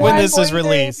right. Not when this is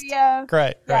released.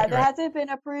 Right. Yeah, there hasn't been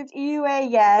approved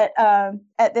EUA yet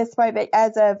at this point, but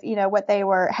as of, what they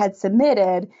had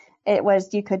submitted, it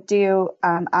was you could do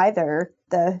either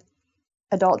the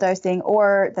adult dosing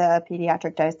or the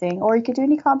pediatric dosing, or you could do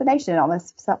any combination, it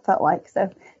almost felt like. So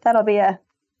that'll be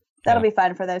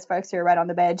fun for those folks who are right on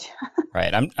the bench.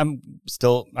 Right. I'm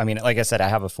still, like I said, I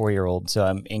have a 4-year-old, so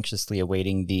I'm anxiously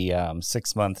awaiting the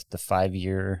 6-month to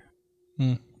 5-year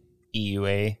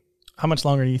EUA. How much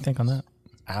longer do you think on that?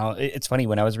 It's funny,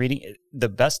 when I was reading, the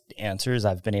best answers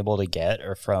I've been able to get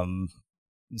are from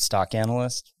stock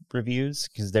analyst reviews,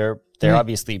 because they're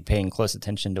obviously paying close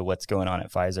attention to what's going on at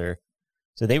Pfizer.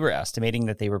 So they were estimating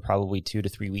that they were probably 2 to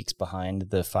 3 weeks behind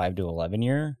the 5 to 11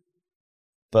 year,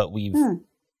 but we've who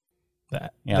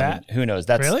knows?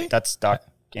 That's stock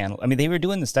analyst. They were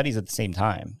doing the studies at the same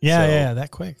time. Yeah,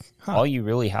 that quick. Huh. All you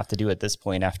really have to do at this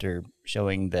point, after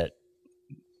showing that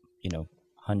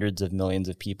hundreds of millions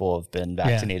of people have been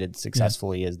vaccinated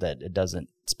successfully, is that it doesn't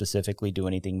specifically do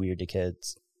anything weird to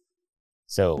kids.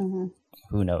 So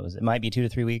who knows? It might be 2 to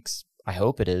 3 weeks. I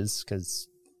hope it is, because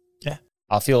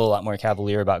I'll feel a lot more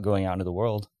cavalier about going out into the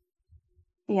world.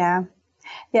 Yeah,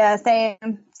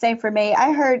 same for me.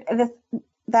 I heard this.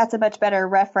 That's a much better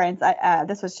reference.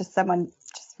 This was just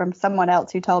from someone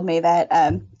else who told me that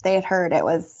they had heard it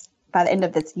was by the end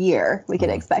of this year we could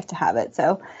expect to have it.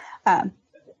 So,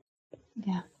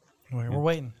 we're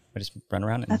waiting. We just run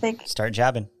around and start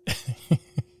jabbing.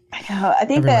 I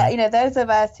think that those of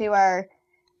us who are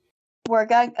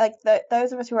going, like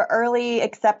those of us who are early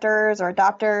acceptors or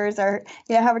adopters, or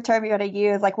however term you're going to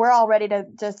use, like we're all ready to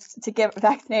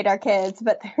vaccinate our kids,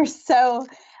 but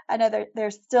I know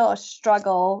there's still a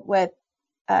struggle with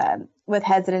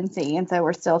hesitancy, and so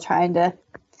we're still trying to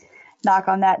knock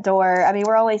on that door.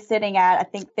 We're only sitting at, I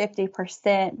think,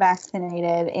 50%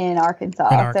 vaccinated in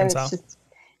Arkansas. So it's just,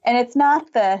 and it's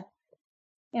not the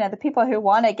people who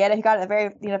want to get it, who got it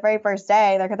the very first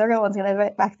day, they're the ones going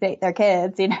to vaccinate their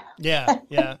kids. Yeah.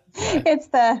 It's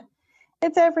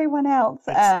everyone else.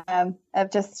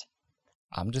 Of just.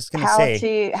 I'm just going to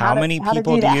say, how many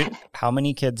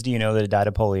kids do you know that have died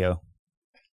of polio?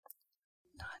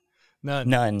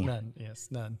 None. Yes,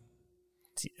 none.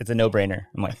 It's a no-brainer.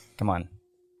 I'm like, come on.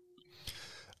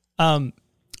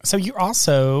 So you're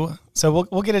also,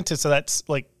 we'll get into, so that's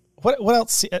like, what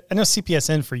else? I know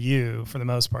CPSN for you, for the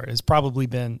most part, has probably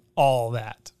been all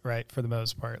that, right? For the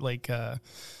most part, like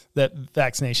that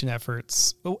vaccination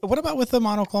efforts. What about with the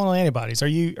monoclonal antibodies? Are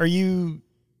you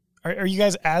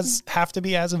guys have to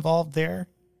be as involved there?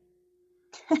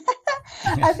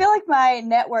 I feel like my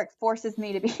network forces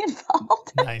me to be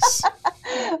involved. Nice.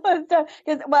 But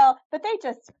they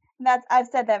just, I've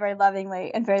said that very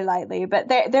lovingly and very lightly, but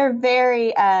they're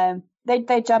very,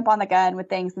 they jump on the gun with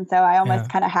things. And so I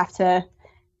almost kind of have to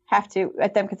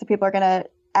at them, because the people are going to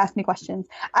ask me questions.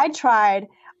 I tried,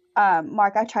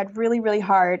 Mark, really, really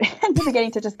hard in the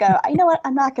beginning to just go, you know what?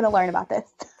 I'm not going to learn about this.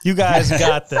 You guys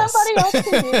got this. Somebody else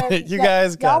can do it. You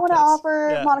guys got y'all want to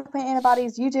offer monoclonal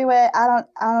antibodies, you do it. I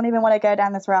don't even want to go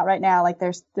down this route right now. Like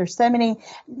there's so many.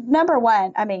 Number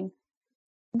one,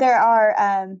 there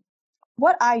are,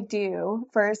 what I do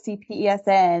for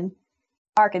CPESN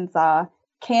Arkansas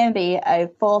can be a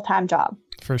full-time job.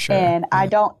 For sure. And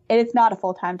it's not a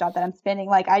full-time job that I'm spending.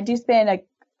 Like I do spend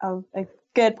a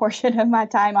good portion of my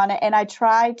time on it, and I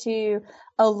try to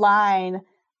align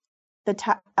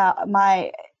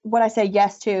what I say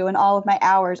yes to and all of my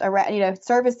hours around,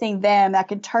 servicing them. I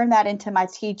can turn that into my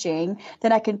teaching,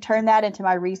 then I can turn that into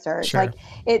my research. Sure. Like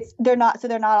they're not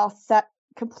all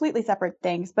completely separate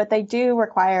things, but they do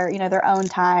require, their own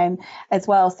time as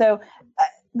well. So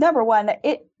number one,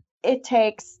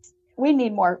 we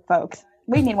need more folks.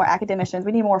 We need more academicians.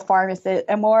 We need more pharmacists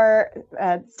and more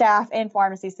staff in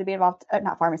pharmacies to be involved,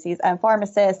 not pharmacies,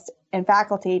 pharmacists and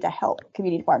faculty to help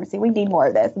community pharmacy. We need more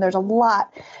of this. And there's a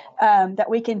lot that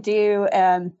we can do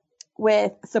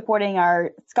with supporting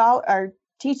our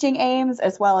teaching aims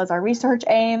as well as our research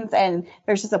aims. And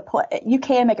there's just you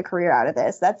can make a career out of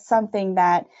this. That's something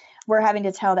that we're having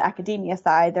to tell the academia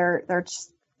side. They're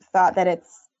just thought that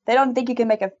they don't think you can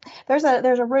make there's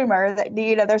a rumor that,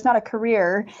 there's not a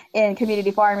career in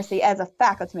community pharmacy as a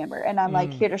faculty member. And I'm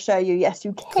like, here to show you, yes,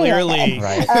 you can. Clearly.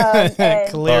 Right.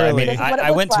 Clearly.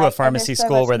 I went to a pharmacy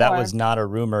school where that was not a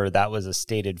rumor. That was a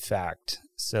stated fact.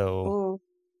 So,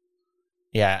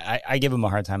 I give them a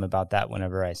hard time about that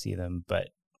whenever I see them, but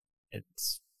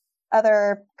it's...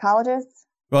 Other colleges?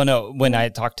 Well, no, when I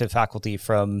talk to faculty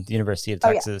from the University of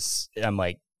Texas, I'm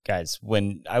like, guys,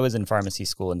 when I was in pharmacy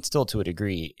school, and still to a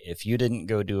degree, if you didn't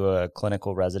go do a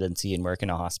clinical residency and work in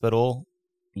a hospital,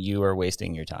 you are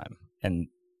wasting your time. And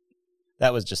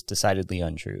that was just decidedly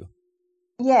untrue.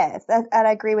 Yes, and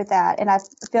I agree with that. And I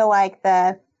feel like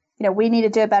we need to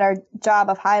do a better job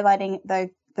of highlighting the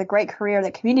great career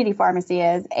that community pharmacy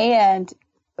is, and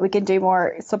we can do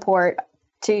more support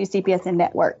to CPSN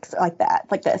networks like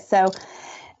this. So,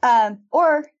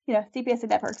 or CPSN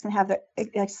networks can have their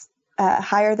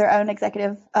hire their own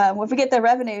executive. If we get the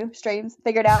revenue streams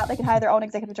figured out, they can hire their own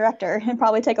executive director and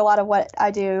probably take a lot of what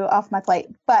I do off my plate.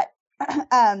 But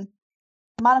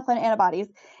monoclonal antibodies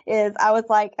I was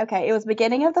like, okay, it was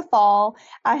beginning of the fall.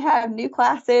 I have new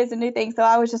classes and new things. So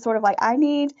I was just sort of like, I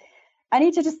need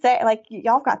to just say, like,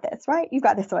 y'all got this, right? You've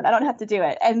got this one. I don't have to do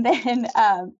it. And then,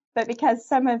 but because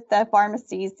some of the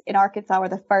pharmacies in Arkansas were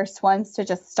the first ones to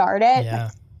just start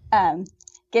it,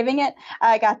 giving it,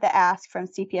 I got the ask from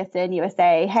CPSN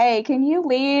USA, hey, can you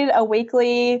lead a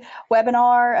weekly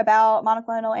webinar about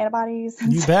monoclonal antibodies?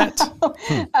 You bet.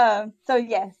 So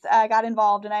yes, I got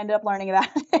involved and I ended up learning about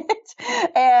it.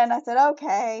 And I said,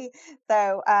 okay.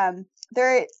 So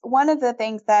one of the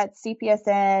things that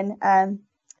CPSN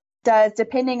does,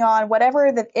 depending on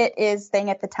whatever the it is thing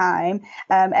at the time,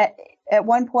 at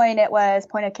one point it was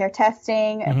point of care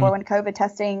testing, and for when COVID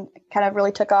testing kind of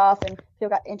really took off and people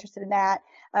got interested in that.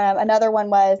 Another one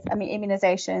was,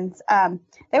 immunizations.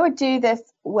 They would do this,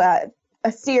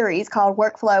 a series called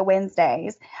Workflow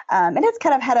Wednesdays. And it's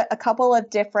kind of had a couple of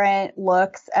different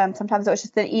looks. Sometimes it was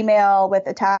just an email with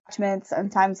attachments.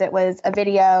 Sometimes it was a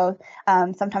video.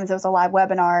 Sometimes it was a live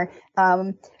webinar.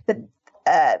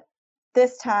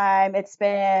 This time it's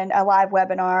been a live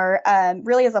webinar,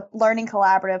 really as a learning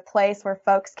collaborative place where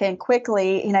folks can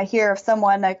quickly, hear of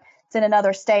someone that's in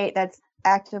another state that's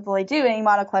actively doing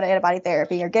monoclonal antibody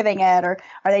therapy or giving it, or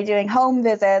are they doing home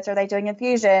visits? Are they doing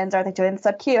infusions? Are they doing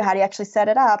sub-Q? How do you actually set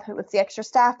it up? What's the extra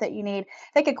staff that you need?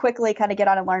 They could quickly kind of get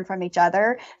on and learn from each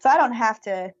other. So I don't have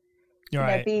to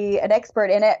be an expert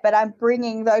in it, but I'm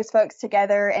bringing those folks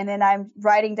together, and then I'm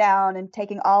writing down and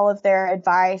taking all of their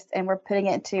advice, and we're putting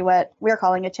it into what we're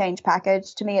calling a change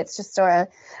package. To me, it's just a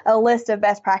list of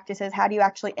best practices. How do you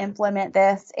actually implement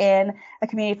this in a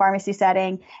community pharmacy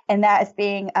setting? And that is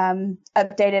being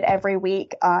updated every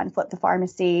week on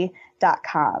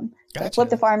flipthepharmacy.com. Gotcha. So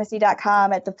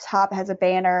flipthepharmacy.com at the top has a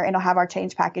banner, and it'll have our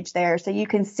change package there. So you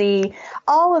can see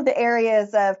all of the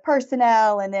areas of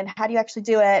personnel, and then how do you actually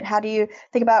do it? How do you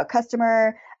think about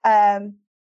customer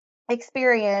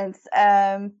experience?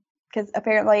 Because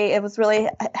apparently it was really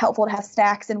helpful to have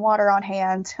snacks and water on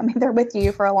hand. They're with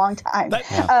you for a long time.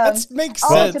 That makes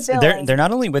sense. They're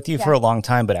not only with you for a long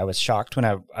time, but I was shocked when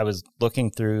I was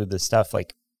looking through the stuff,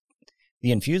 like the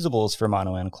infusibles for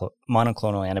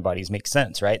monoclonal antibodies make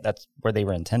sense, right? That's where they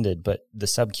were intended. But the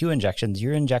sub-Q injections,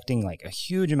 you're injecting like a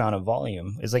huge amount of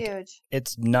volume. It's like, huge.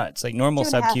 It's nuts. Like normal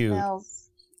sub-Q.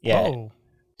 Yeah. Oh.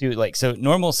 Dude, like, so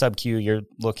normal sub-Q, you're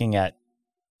looking at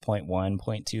 0.1,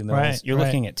 0.2 mils. Right, you're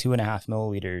looking at 2.5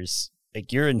 milliliters.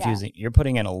 Like you're infusing, you're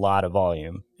putting in a lot of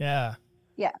volume. Yeah.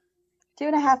 Yeah.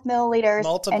 2.5 milliliters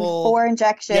and 4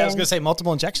 injections. Yeah, I was going to say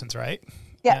multiple injections, right?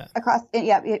 Yeah. Across,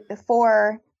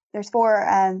 there's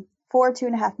four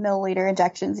 2.5 milliliter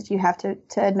injections that you have to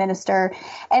administer.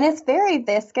 And it's very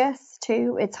viscous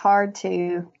too. It's hard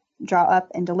to draw up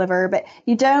and deliver, but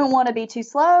you don't want to be too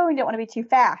slow. You don't want to be too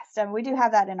fast. We do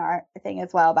have that in our thing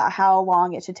as well about how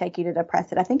long it should take you to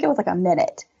depress it. I think it was like a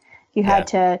minute. You had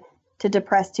to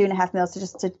depress 2.5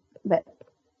 mils but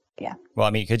yeah.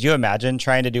 Well, could you imagine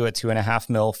trying to do a 2.5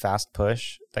 mil fast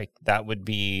push? Like that would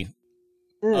be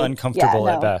uncomfortable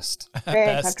at best.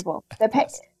 Very uncomfortable.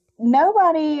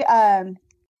 Nobody, that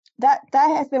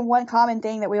has been one common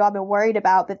thing that we've all been worried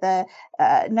about, but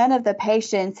none of the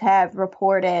patients have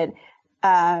reported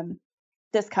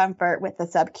discomfort with the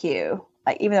sub-Q.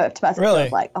 Like, even though to us it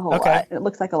feels like a whole lot, it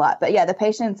looks like a lot, but yeah, the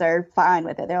patients are fine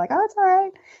with it. They're like, oh, it's all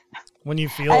right. When you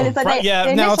feel,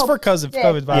 now it's for because of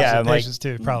COVID virus patients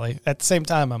too. Probably at the same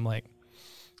time, I'm like,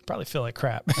 probably feel like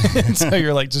crap. So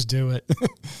you're like, just do it,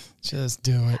 just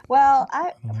do it. Well,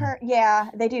 I've heard,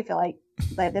 they do feel like.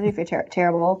 They do feel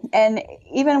terrible. And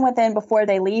even before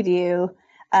they leave you,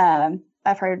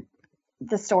 I've heard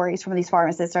the stories from these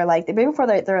pharmacists are like, before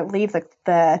they leave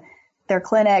their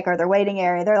clinic or their waiting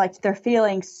area, they're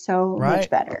feeling so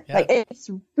much better. Yeah. Like it's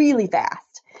really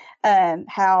fast.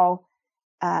 How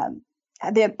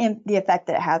the effect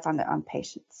that it has on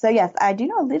patients. So yes, I do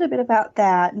know a little bit about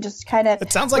that, and just kind of.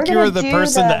 It sounds like you were the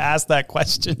person to ask that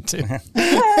question too.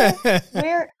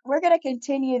 We're going to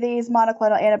continue these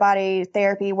monoclonal antibody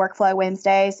therapy workflow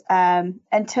Wednesdays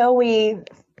until we.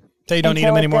 So you don't need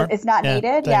them anymore? It's not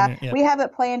needed. We have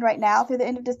it planned right now through the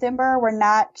end of December. We're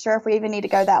not sure if we even need to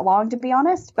go that long, to be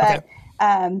honest, but.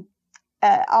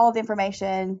 all of the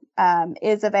information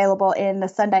is available in the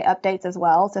Sunday updates as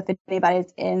well. So if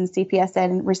anybody's in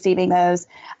CPSN receiving those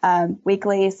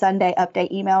weekly Sunday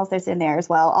update emails, there's in there as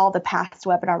well. All the past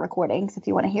webinar recordings if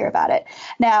you want to hear about it.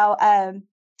 Now,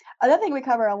 another thing we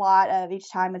cover a lot of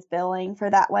each time is billing for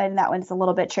that one. That one's a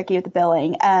little bit tricky with the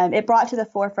billing. It brought to the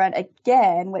forefront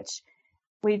again, which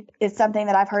is something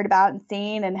that I've heard about and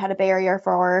seen and had a barrier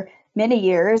for many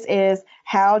years, is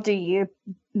how do you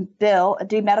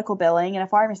do medical billing in a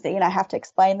pharmacy? And I have to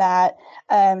explain that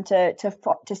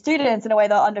to students in a way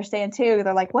they'll understand too.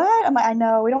 They're like, what? I'm like, I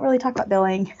know, we don't really talk about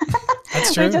billing.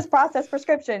 That's true. We just process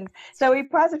prescriptions. So we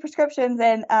process prescriptions,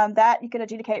 and that you can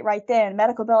adjudicate right then.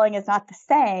 Medical billing is not the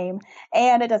same,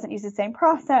 and it doesn't use the same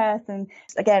process. And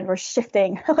again, we're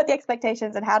shifting with the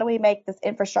expectations, and how do we make this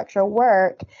infrastructure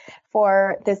work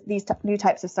for these new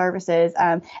types of services?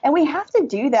 And we have to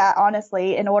do that,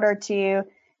 honestly, in order to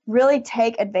really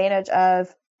take advantage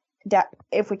of that.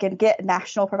 If we can get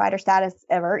national provider status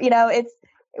ever,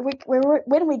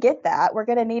 when we get that, we're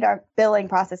going to need our billing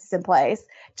processes in place.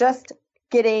 Just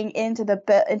getting into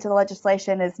the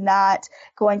legislation is not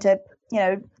going to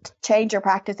change your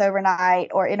practice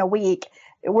overnight or in a week.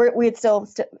 We'd still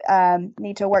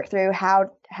need to work through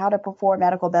how to perform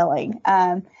medical billing,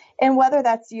 and whether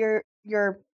that's your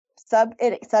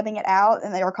subbing it out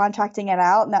and they're contracting it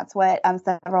out, and that's what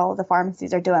several of the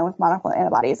pharmacies are doing with monoclonal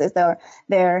antibodies, is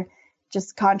they're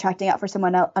just contracting out for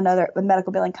another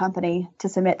medical billing company to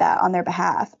submit that on their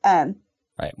behalf.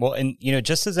 Right. Well, and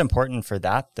just as important for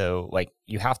that though, like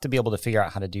you have to be able to figure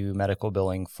out how to do medical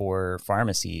billing for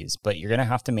pharmacies, but you're going to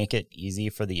have to make it easy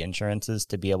for the insurances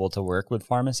to be able to work with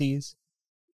pharmacies.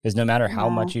 Because no matter how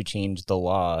much you change the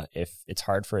law, if it's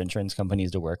hard for insurance companies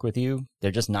to work with you,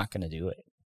 they're just not going to do it.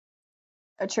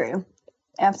 True.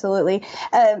 Absolutely.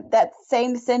 That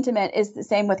same sentiment is the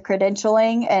same with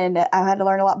credentialing. And I had to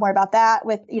learn a lot more about that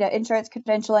with, insurance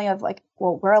credentialing of like,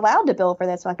 well, we're allowed to bill for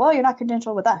this. Like, well, you're not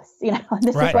credentialed with us, and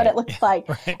this is what it looks like.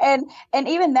 Right. And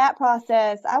even that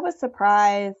process, I was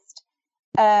surprised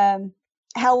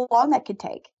how long that could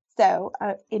take. So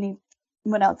anyone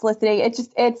else listening,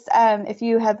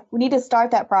 we need to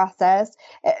start that process.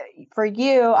 For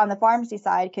you on the pharmacy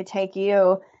side, could take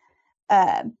you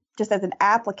just as an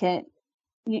applicant,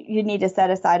 you need to set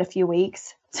aside a few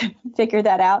weeks to figure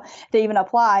that out to even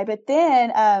apply. But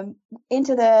then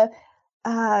into the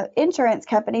insurance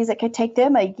companies, it could take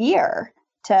them a year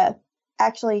to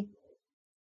actually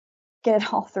get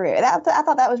it all through. I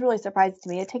thought that was really surprising to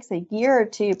me. It takes a year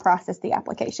to process the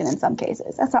application in some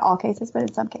cases. That's not all cases, but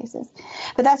in some cases.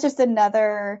 But that's just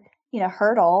another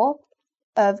hurdle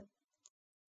of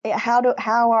how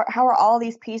are all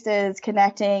these pieces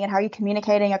connecting, and how are you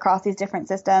communicating across these different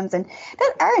systems? And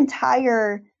our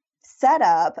entire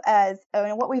setup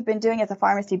what we've been doing as a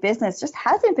pharmacy business just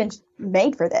hasn't been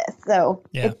made for this. So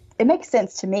it makes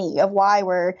sense to me of why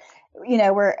we're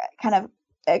kind of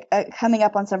coming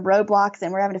up on some roadblocks,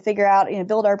 and we're having to figure out,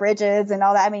 build our bridges and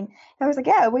all that. I mean, I was like,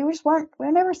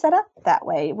 we're never set up that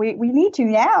way. We need to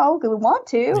now because we want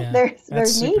to. Yeah,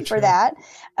 there's need for that.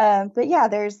 But yeah,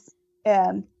 there's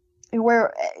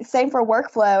we're same for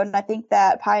workflow, and I think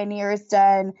that Pioneer has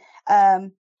done,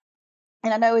 and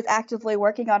I know is actively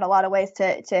working on a lot of ways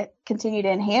to continue to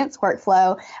enhance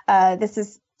workflow. This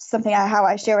is something how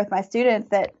I share with my students,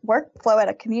 that workflow at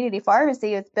a community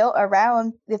pharmacy is built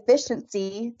around the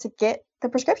efficiency to get the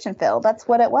prescription filled. That's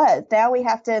what it was. Now we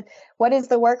have to, what is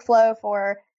the workflow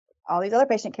for all these other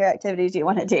patient care activities you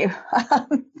want to do?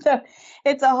 So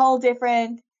it's a whole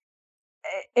different,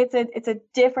 it's a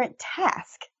different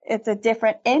task. It's a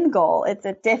different end goal. It's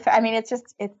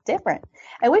different.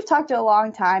 And we've talked a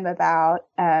long time about,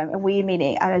 we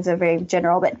meaning, as a very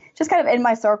general, but just kind of in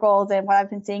my circles and what I've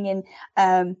been seeing in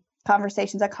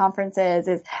conversations at conferences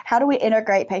is how do we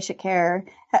integrate patient care,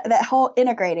 that whole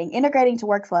integrating to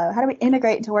workflow. How do we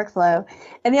integrate into workflow?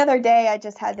 And the other day I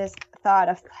just had this thought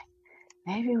of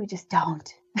maybe we just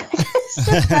don't. It's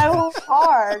just so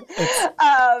hard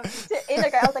to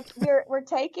integrate. I was like, we're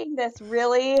taking this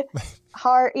really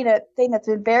hard, thing that's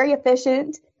been very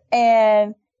efficient,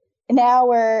 and now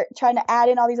we're trying to add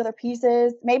in all these other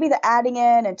pieces. Maybe the adding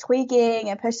in and tweaking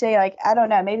and pushing, like, I don't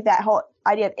know, maybe that whole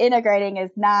idea of integrating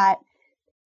is not,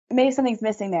 maybe something's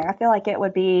missing there. I feel like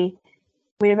we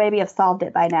would maybe have solved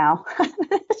it by now.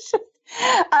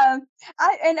 I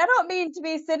don't mean to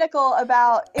be cynical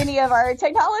about any of our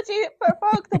technology for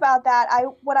folks about that.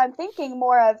 What I'm thinking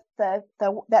more of that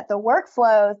the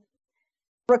workflows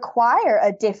require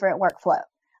a different workflow.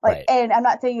 Like, Right. and I'm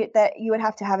not saying that you would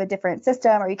have to have a different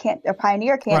system or you can't, a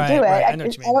Pioneer can't do it. Right. I know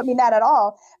what you mean. I don't mean that at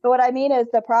all. But what I mean is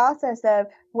the process of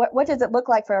what does it look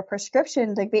like for a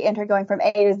prescription to be entered going from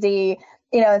A to Z?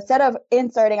 Instead of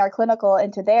inserting our clinical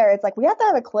into there, it's like we have to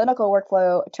have a clinical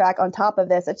workflow track on top of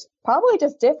this. It's probably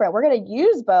just different. We're going to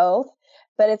use both,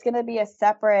 but it's going to be a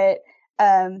separate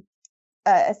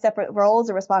roles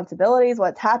or responsibilities,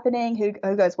 what's happening, who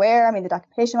goes where. I mean, the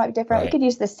documentation might be different. Right. We could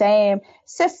use the same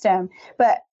system,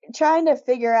 but trying to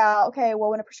figure out, okay, well,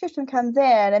 when a prescription comes in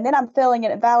and then I'm filling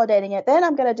it and validating it, then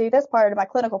I'm going to do this part of my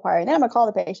clinical part, and then I'm going to call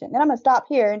the patient, then I'm going to stop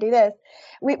here and do this.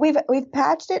 We've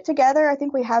patched it together. I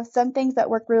think we have some things that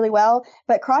work really well,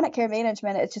 but chronic care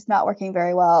management, it's just not working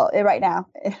very well right now.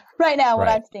 What Right.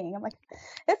 I'm seeing, I'm like,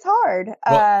 it's hard.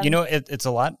 Well, it's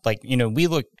a lot like,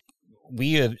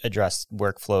 we address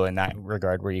workflow in that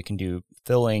regard where you can do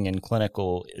filling and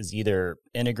clinical is either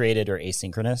integrated or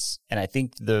asynchronous. And I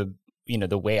think the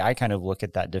way I kind of look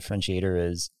at that differentiator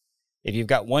is if you've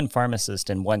got one pharmacist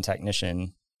and one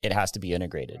technician, it has to be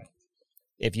integrated.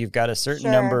 If you've got a certain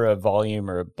number of volume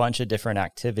or a bunch of different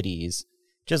activities,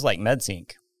 just like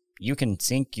MedSync, you can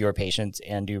sync your patients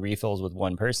and do refills with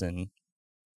one person.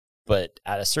 But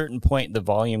at a certain point, the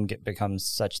volume becomes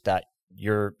such that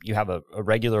you have a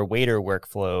regular waiter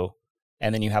workflow,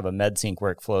 and then you have a MedSync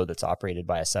workflow that's operated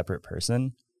by a separate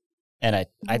person. And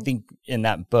I think in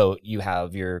that boat, you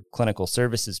have your clinical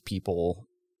services people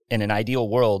in an ideal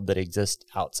world that exist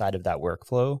outside of that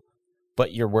workflow,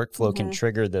 but your workflow can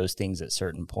trigger those things at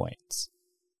certain points,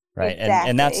 right? Exactly.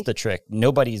 And that's the trick.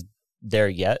 Nobody's there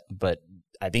yet, but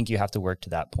I think you have to work to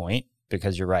that point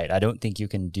because you're right. I don't think you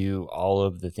can do all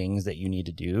of the things that you need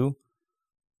to do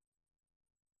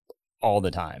all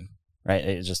the time, right?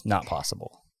 It's just not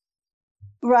possible.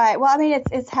 Right. Well, I mean,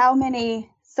 it's how many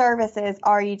services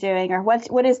are you doing, or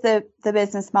what is the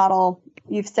business model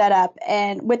you've set up?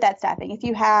 And with that staffing, if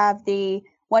you have the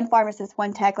one pharmacist,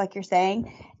 one tech, like you're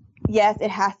saying, yes, it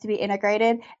has to be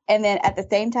integrated. And then at the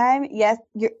same time, yes,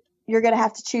 you're going to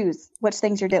have to choose which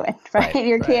things you're doing, right?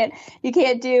 You can't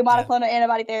do monoclonal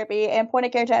antibody therapy and point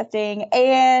of care testing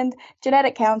and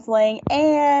genetic counseling,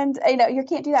 and you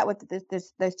can't do that with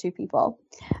those two people.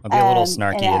 I'll be a little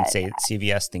snarky and say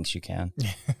CVS thinks you can.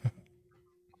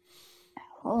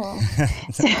 Oh.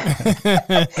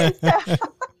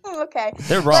 Okay.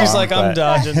 They're wrong. She's like, I'm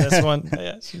dodging this one.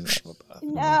 Yeah, she's like,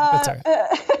 No,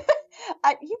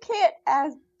 you can't,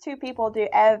 as two people do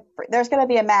there's going to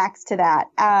be a max to that.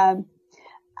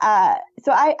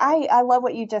 So I love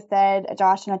what you just said,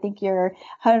 Josh, and I think you're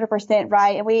 100%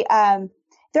 right. And we,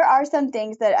 there are some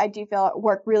things that I do feel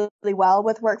work really, really well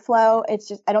with workflow. It's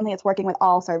just, I don't think it's working with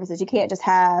all services. You can't just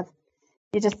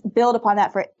you just build upon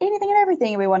that for anything and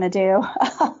everything we want to do.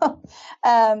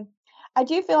 I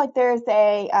do feel like there's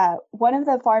one of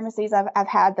the pharmacies I've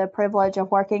had the privilege of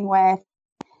working with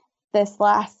this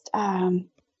last, 10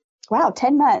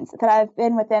 months that I've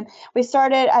been with them. We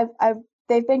started,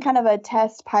 they've been kind of a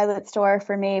test pilot store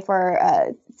for me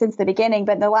since the beginning,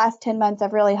 but in the last 10 months,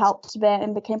 I've really helped them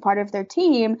and became part of their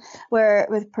team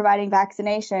with providing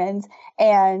vaccinations.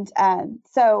 And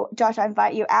so, Josh, I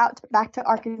invite you back to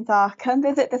Arkansas. Come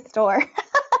visit the store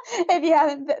if you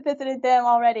haven't visited them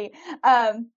already,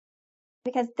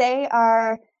 because they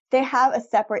have a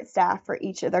separate staff for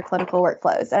each of their clinical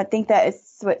workflows. And I think that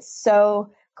is what's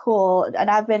so cool. And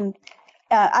I've been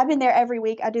there every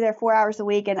week. I do their 4 hours a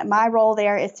week, and my role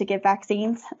there is to give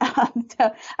vaccines.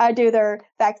 So I do their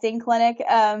vaccine clinic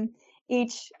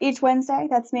each Wednesday.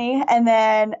 That's me. And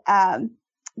then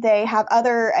they have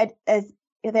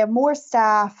they have more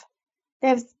staff. They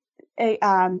have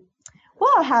I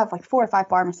have like 4 or 5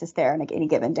 pharmacists there on any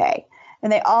given day,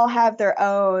 and they all have their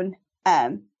own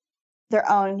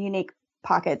unique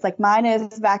pockets. Like mine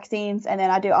is vaccines, and then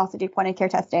I also do point of care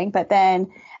testing. But then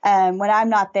when I'm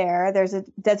not there, there's a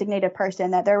designated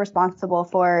person that they're responsible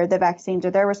for the vaccines,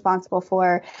 or they're responsible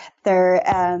for their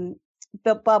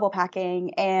bubble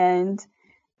packing, and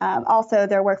also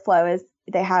their workflow is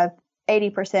they have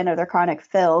 80% of their chronic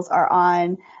fills are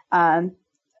on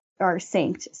or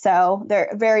synced. So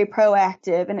they're very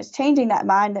proactive, and it's changing that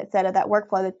mindset of that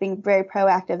workflow that's being very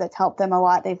proactive. That's helped them a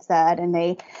lot, they've said. And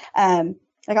they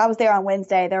like I was there on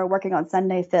Wednesday, they were working on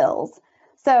Sunday fills.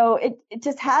 So it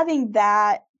just having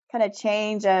that kind of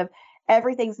change of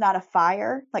everything's not a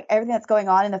fire, like everything that's going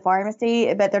on in the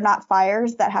pharmacy, but they're not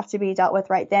fires that have to be dealt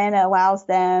with right then. It allows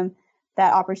them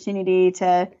that opportunity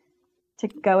to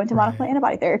go into monoclonal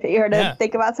antibody therapy, or to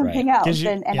think about something else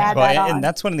and add that on. And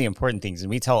that's one of the important things. And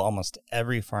we tell almost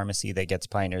every pharmacy that gets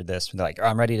pioneered this, they're like,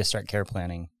 I'm ready to start care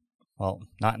planning. Well,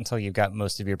 not until you've got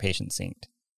most of your patients synced.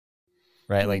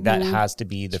 right? Like that has to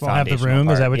be the Just won't have the foundational room.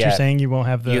 part. Is that what you're saying? You won't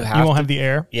have the you won't have the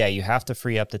air. Yeah, you have to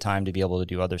free up the time to be able to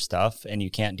do other stuff, and you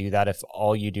can't do that if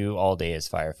all you do all day is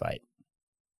firefight.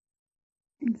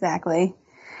 Exactly.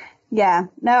 Yeah.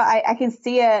 No, I can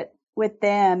see it with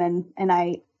them, and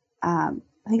I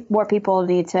think more people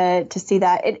need to see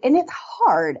that. And it's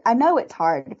hard. I know it's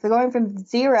hard. If they're going from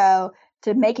zero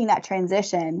to making that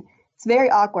transition, it's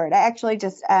very awkward. I actually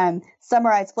just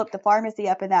summarized Flip the Pharmacy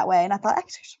up in that way. And I thought,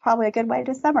 actually, it's probably a good way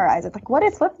to summarize it. Like, what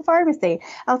is Flip the Pharmacy?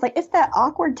 I was like, it's that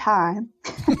awkward time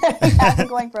after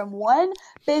going from one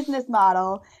business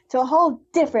model to a whole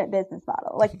different business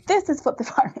model. Like, this is Flip the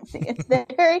Pharmacy. It's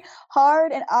very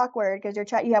hard and awkward because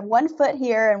you have 1 foot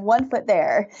here and 1 foot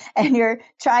there, and you're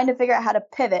trying to figure out how to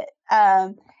pivot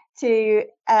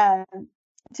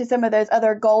to some of those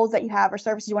other goals that you have or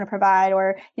services you want to provide,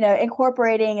 or,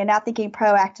 incorporating and now thinking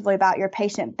proactively about your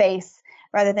patient base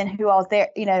rather than who all's there.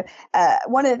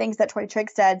 One of the things that Troy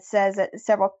Trigstad says at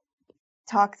several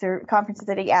talks or conferences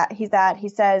that he's at, he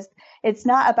says, it's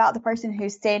not about the person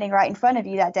who's standing right in front of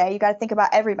you that day. You got to think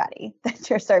about everybody that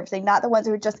you're servicing, not the ones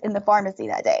who are just in the pharmacy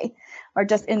that day or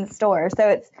just in the store. So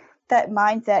it's that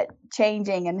mindset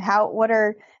changing, and how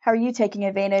are you taking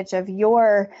advantage of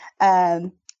your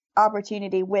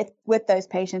opportunity with those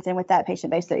patients and with that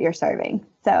patient base that you're serving.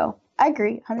 So I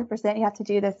agree 100%. You have to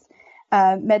do this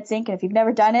MedSync, and if you've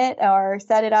never done it or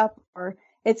set it up, or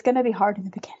it's going to be hard in the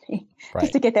beginning. Right.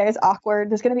 Just to get there is awkward.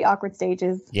 There's going to be awkward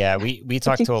stages. Yeah, we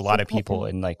talk to a lot of people,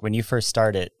 and like when you first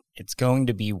start it, it's going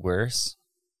to be worse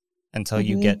until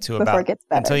you get to about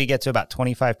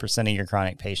 25% of your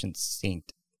chronic patients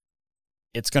synced.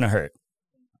 It's going to hurt.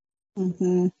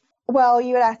 Mm-hmm. Well,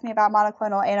 you had asked me about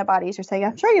monoclonal antibodies. You're saying,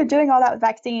 I'm sure you're doing all that with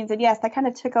vaccines. And yes, that kind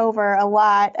of took over a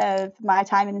lot of my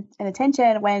time and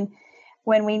attention when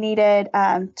we needed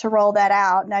to roll that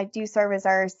out. And I do serve as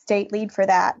our state lead for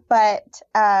that. But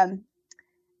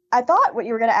I thought what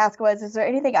you were going to ask was, is there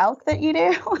anything else that you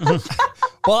do?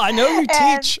 Well, I know you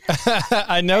teach.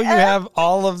 I know you have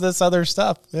all of this other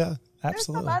stuff. Yeah,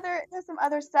 absolutely. There's some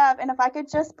other stuff. And if I could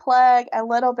just plug a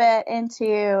little bit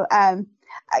into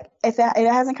if it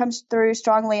hasn't come through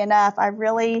strongly enough, I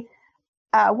really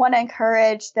want to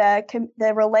encourage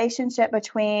the relationship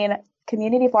between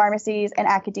community pharmacies and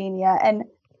academia. And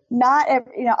not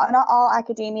all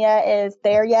academia is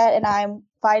there yet, and I'm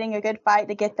fighting a good fight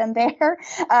to get them there,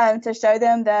 to show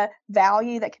them the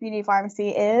value that community pharmacy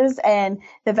is and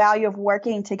the value of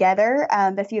working together.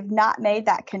 If you've not made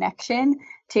that connection,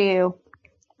 to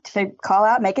call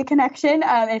out, make a connection.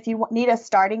 If you need a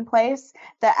starting place,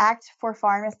 the Act for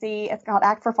Pharmacy, it's called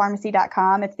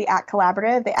actforpharmacy.com. It's the ACT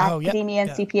Collaborative, the Academia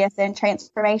and CPSN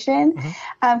Transformation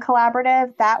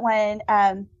Collaborative. That one,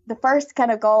 the first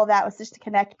kind of goal of that was just to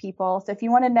connect people. So if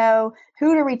you want to know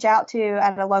who to reach out to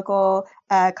at a local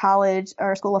college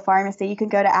or school of pharmacy, you can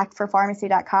go to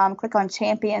actforpharmacy.com, click on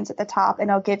champions at the top, and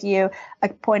it'll give you a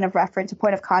point of reference, a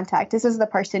point of contact. This is the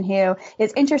person who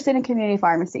is interested in community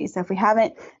pharmacy. So if we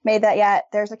haven't made that yet,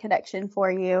 there's a connection for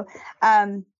you.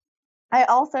 I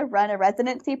also run a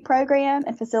residency program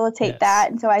and facilitate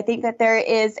that. And so I think that there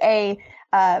is a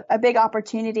big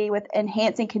opportunity with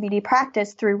enhancing community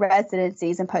practice through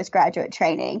residencies and postgraduate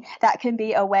training. That can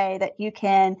be a way that you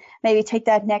can maybe take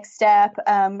that next step,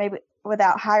 maybe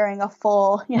without hiring a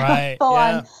full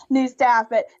on new staff,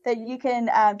 but that you can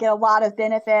get a lot of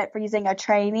benefit for using a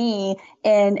trainee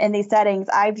in these settings.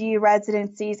 I view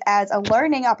residencies as a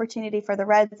learning opportunity for the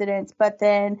residents, but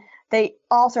then they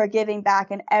also are giving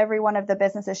back, and every one of the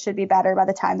businesses should be better by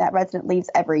the time that resident leaves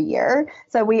every year.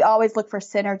 So we always look for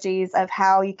synergies of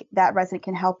how that resident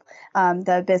can help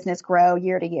the business grow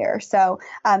year to year. So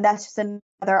that's just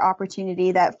another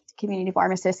opportunity that community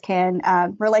pharmacists can,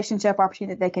 relationship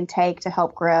opportunity that they can take to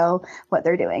help grow what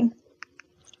they're doing.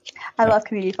 I love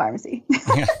community pharmacy.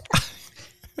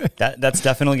 That's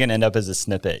definitely going to end up as a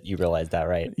snippet. You realize that,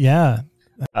 right? Yeah.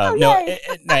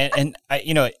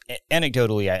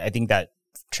 Anecdotally, I think that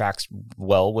tracks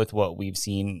well with what we've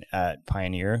seen at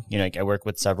Pioneer. I work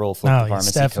with several Flip the Pharmacy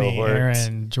Stephanie, cohorts.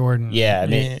 Aaron, Jordan. Yeah, I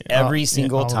mean, every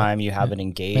single time you have an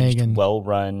engaged, Megan.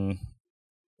 well-run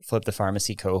Flip the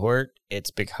Pharmacy cohort, it's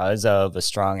because of a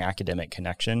strong academic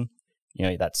connection.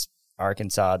 That's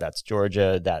Arkansas, that's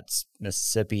Georgia, that's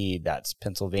Mississippi, that's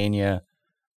Pennsylvania.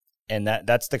 And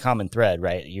that's the common thread,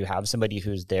 right? You have somebody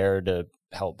who's there to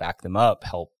help back them up,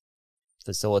 help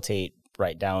facilitate,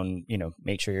 write down,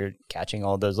 make sure you're catching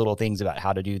all those little things about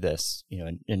how to do this,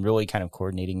 and really kind of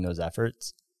coordinating those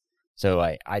efforts. So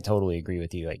I totally agree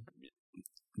with you. Like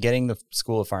getting the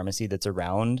School of Pharmacy that's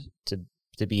around to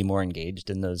be more engaged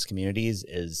in those communities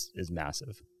is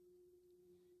massive.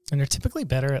 And they're typically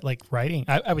better at like writing,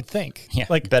 I would think. Yeah,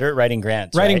 like better at writing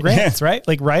grants. Writing right? grants, right?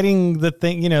 Like writing the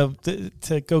thing,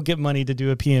 to go get money to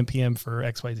do a PMPM for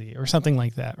XYZ or something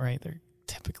like that, right? They're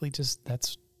typically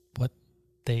that's what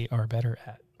they are better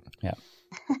at. Yeah.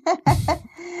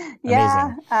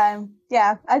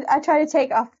 Yeah. I try to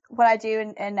take off what I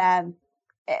do and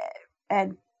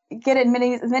get in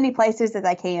as many places as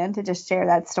I can to just share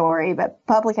that story. But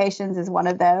publications is one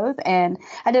of those. And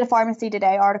I did a Pharmacy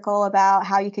Today article about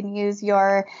how you can use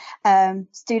your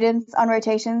students on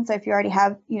rotation. So if you already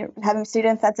have, having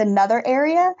students, that's another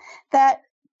area that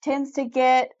tends to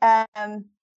get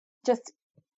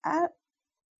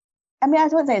I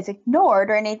wouldn't say it's ignored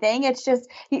or anything. It's just,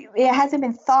 it hasn't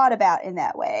been thought about in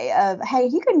that way of, hey,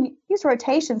 you can use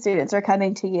rotation students are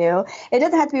coming to you. It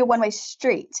doesn't have to be a one-way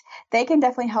street. They can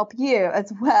definitely help you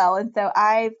as well. And so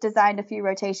I've designed a few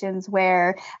rotations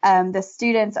where the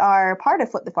students are part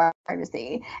of Flip the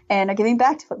Pharmacy and are giving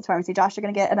back to Flip the Pharmacy. Josh, you're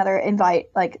going to get another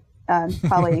invite,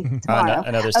 probably tomorrow.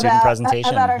 Another student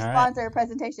presentation. About our sponsor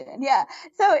presentation. Yeah.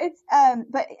 So it's,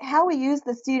 but how we use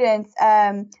the students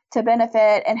to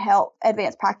benefit and help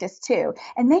advance practice too.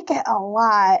 And they get a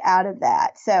lot out of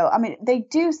that. So, they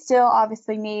do still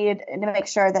obviously need to make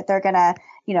sure that they're going to,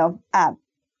 that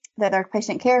their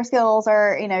patient care skills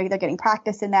are, they're getting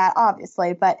practice in that,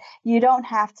 obviously, but you don't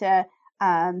have to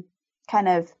kind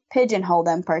of pigeonhole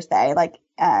them per se.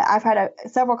 I've had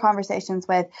several conversations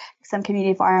with some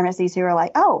community pharmacies who are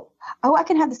like, oh, I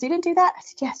can have the student do that? I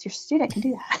said, yes, your student can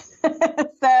do that.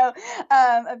 So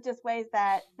of just ways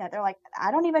that they're like, I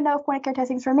don't even know if point of care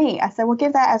testing is for me. I said, well,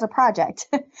 give that as a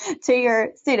project to your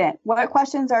student. What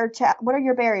questions what are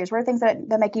your barriers? What are things that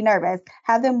make you nervous?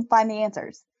 Have them find the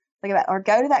answers. Or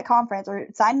go to that conference or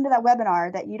sign into that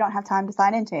webinar that you don't have time to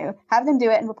sign into. Have them do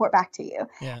it and report back to you.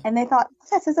 Yeah. And they thought,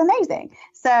 this is amazing.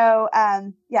 So,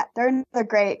 they're another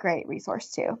great, great resource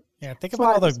too. Yeah, think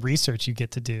about all the research you get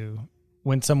to do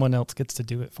when someone else gets to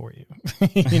do it for you.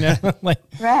 Right.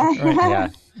 Yeah.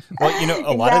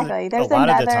 Well, a lot of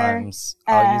the times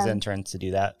I'll use interns to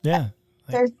do that. Yeah.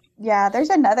 There's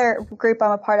another group I'm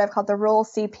a part of called the Rural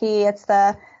CP.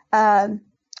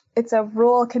 It's a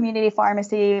rural community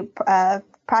pharmacy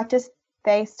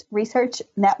practice-based research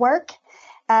network.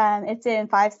 It's in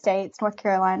 5 states: North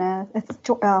Carolina,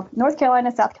 South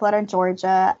Carolina,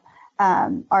 Georgia,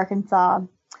 Arkansas,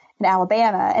 and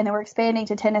Alabama. And then we're expanding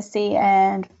to Tennessee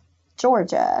and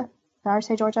Georgia. Did I already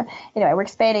say Georgia? Anyway, we're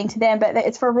expanding to them, but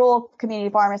it's for rural community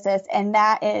pharmacists, and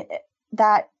that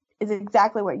is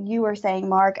exactly what you were saying,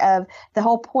 Mark. Of the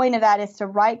whole point of that is to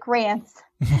write grants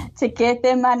to get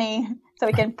them money. So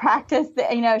we can practice,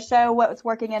 show what's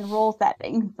working in rural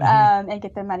settings, and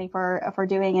get them money for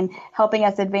doing and helping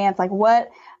us advance.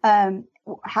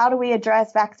 How do we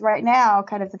address right now?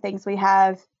 Kind of the things we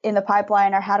have in the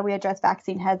pipeline, or how do we address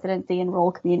vaccine hesitancy in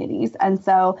rural communities? And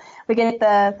so we get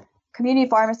the community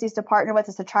pharmacies to partner with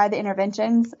us to try the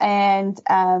interventions and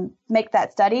make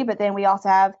that study. But then we also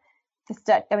have to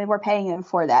study. We're paying them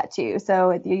for that too.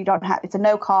 So you don't have, it's a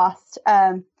no cost,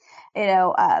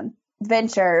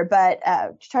 venture, but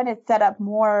trying to set up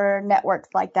more networks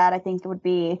like that, I think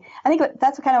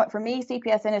that's kind of what, for me,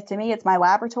 CPSN is. To me, it's my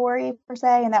laboratory per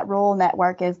se, and that rural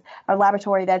network is a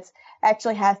laboratory that's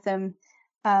actually has some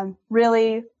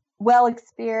really well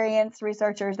experienced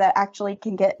researchers that actually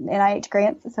can get NIH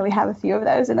grants. So we have a few of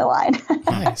those in the line.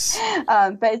 Nice.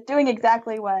 But it's doing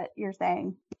exactly what you're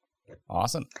saying.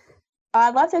 Awesome.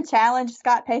 I'd love to challenge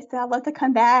Scott Payson. I'd love to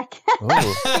come back.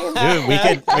 Dude,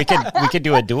 we could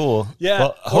do a duel. Yeah.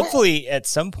 Well, hopefully at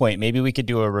some point, maybe we could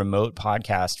do a remote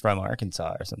podcast from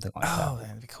Arkansas or something like that. Oh,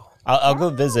 that'd be cool. I'll go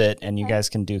visit, and you guys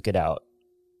can duke it out.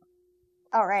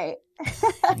 All right.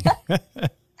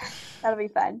 That'll be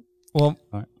fun. Well,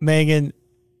 Megan,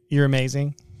 you're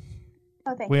amazing.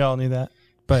 Oh, thank you. We all knew that,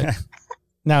 but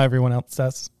now everyone else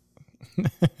does.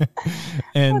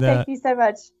 And thank you so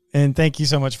much. And thank you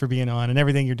so much for being on and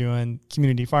everything you're doing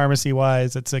community pharmacy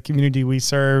wise. It's a community we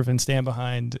serve and stand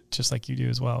behind, just like you do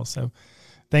as well. So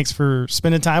thanks for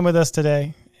spending time with us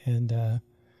today, and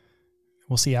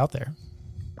we'll see you out there.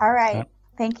 All right.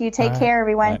 Thank you. Take care,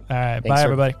 everyone. All right. Bye,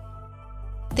 everybody.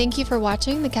 Thank you for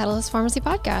watching the Catalyst Pharmacy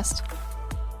Podcast.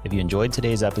 If you enjoyed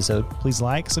today's episode, please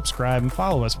like, subscribe, and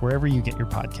follow us wherever you get your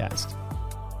podcast.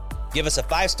 Give us a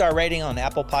 5-star rating on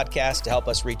Apple Podcasts to help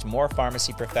us reach more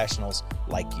pharmacy professionals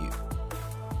like you.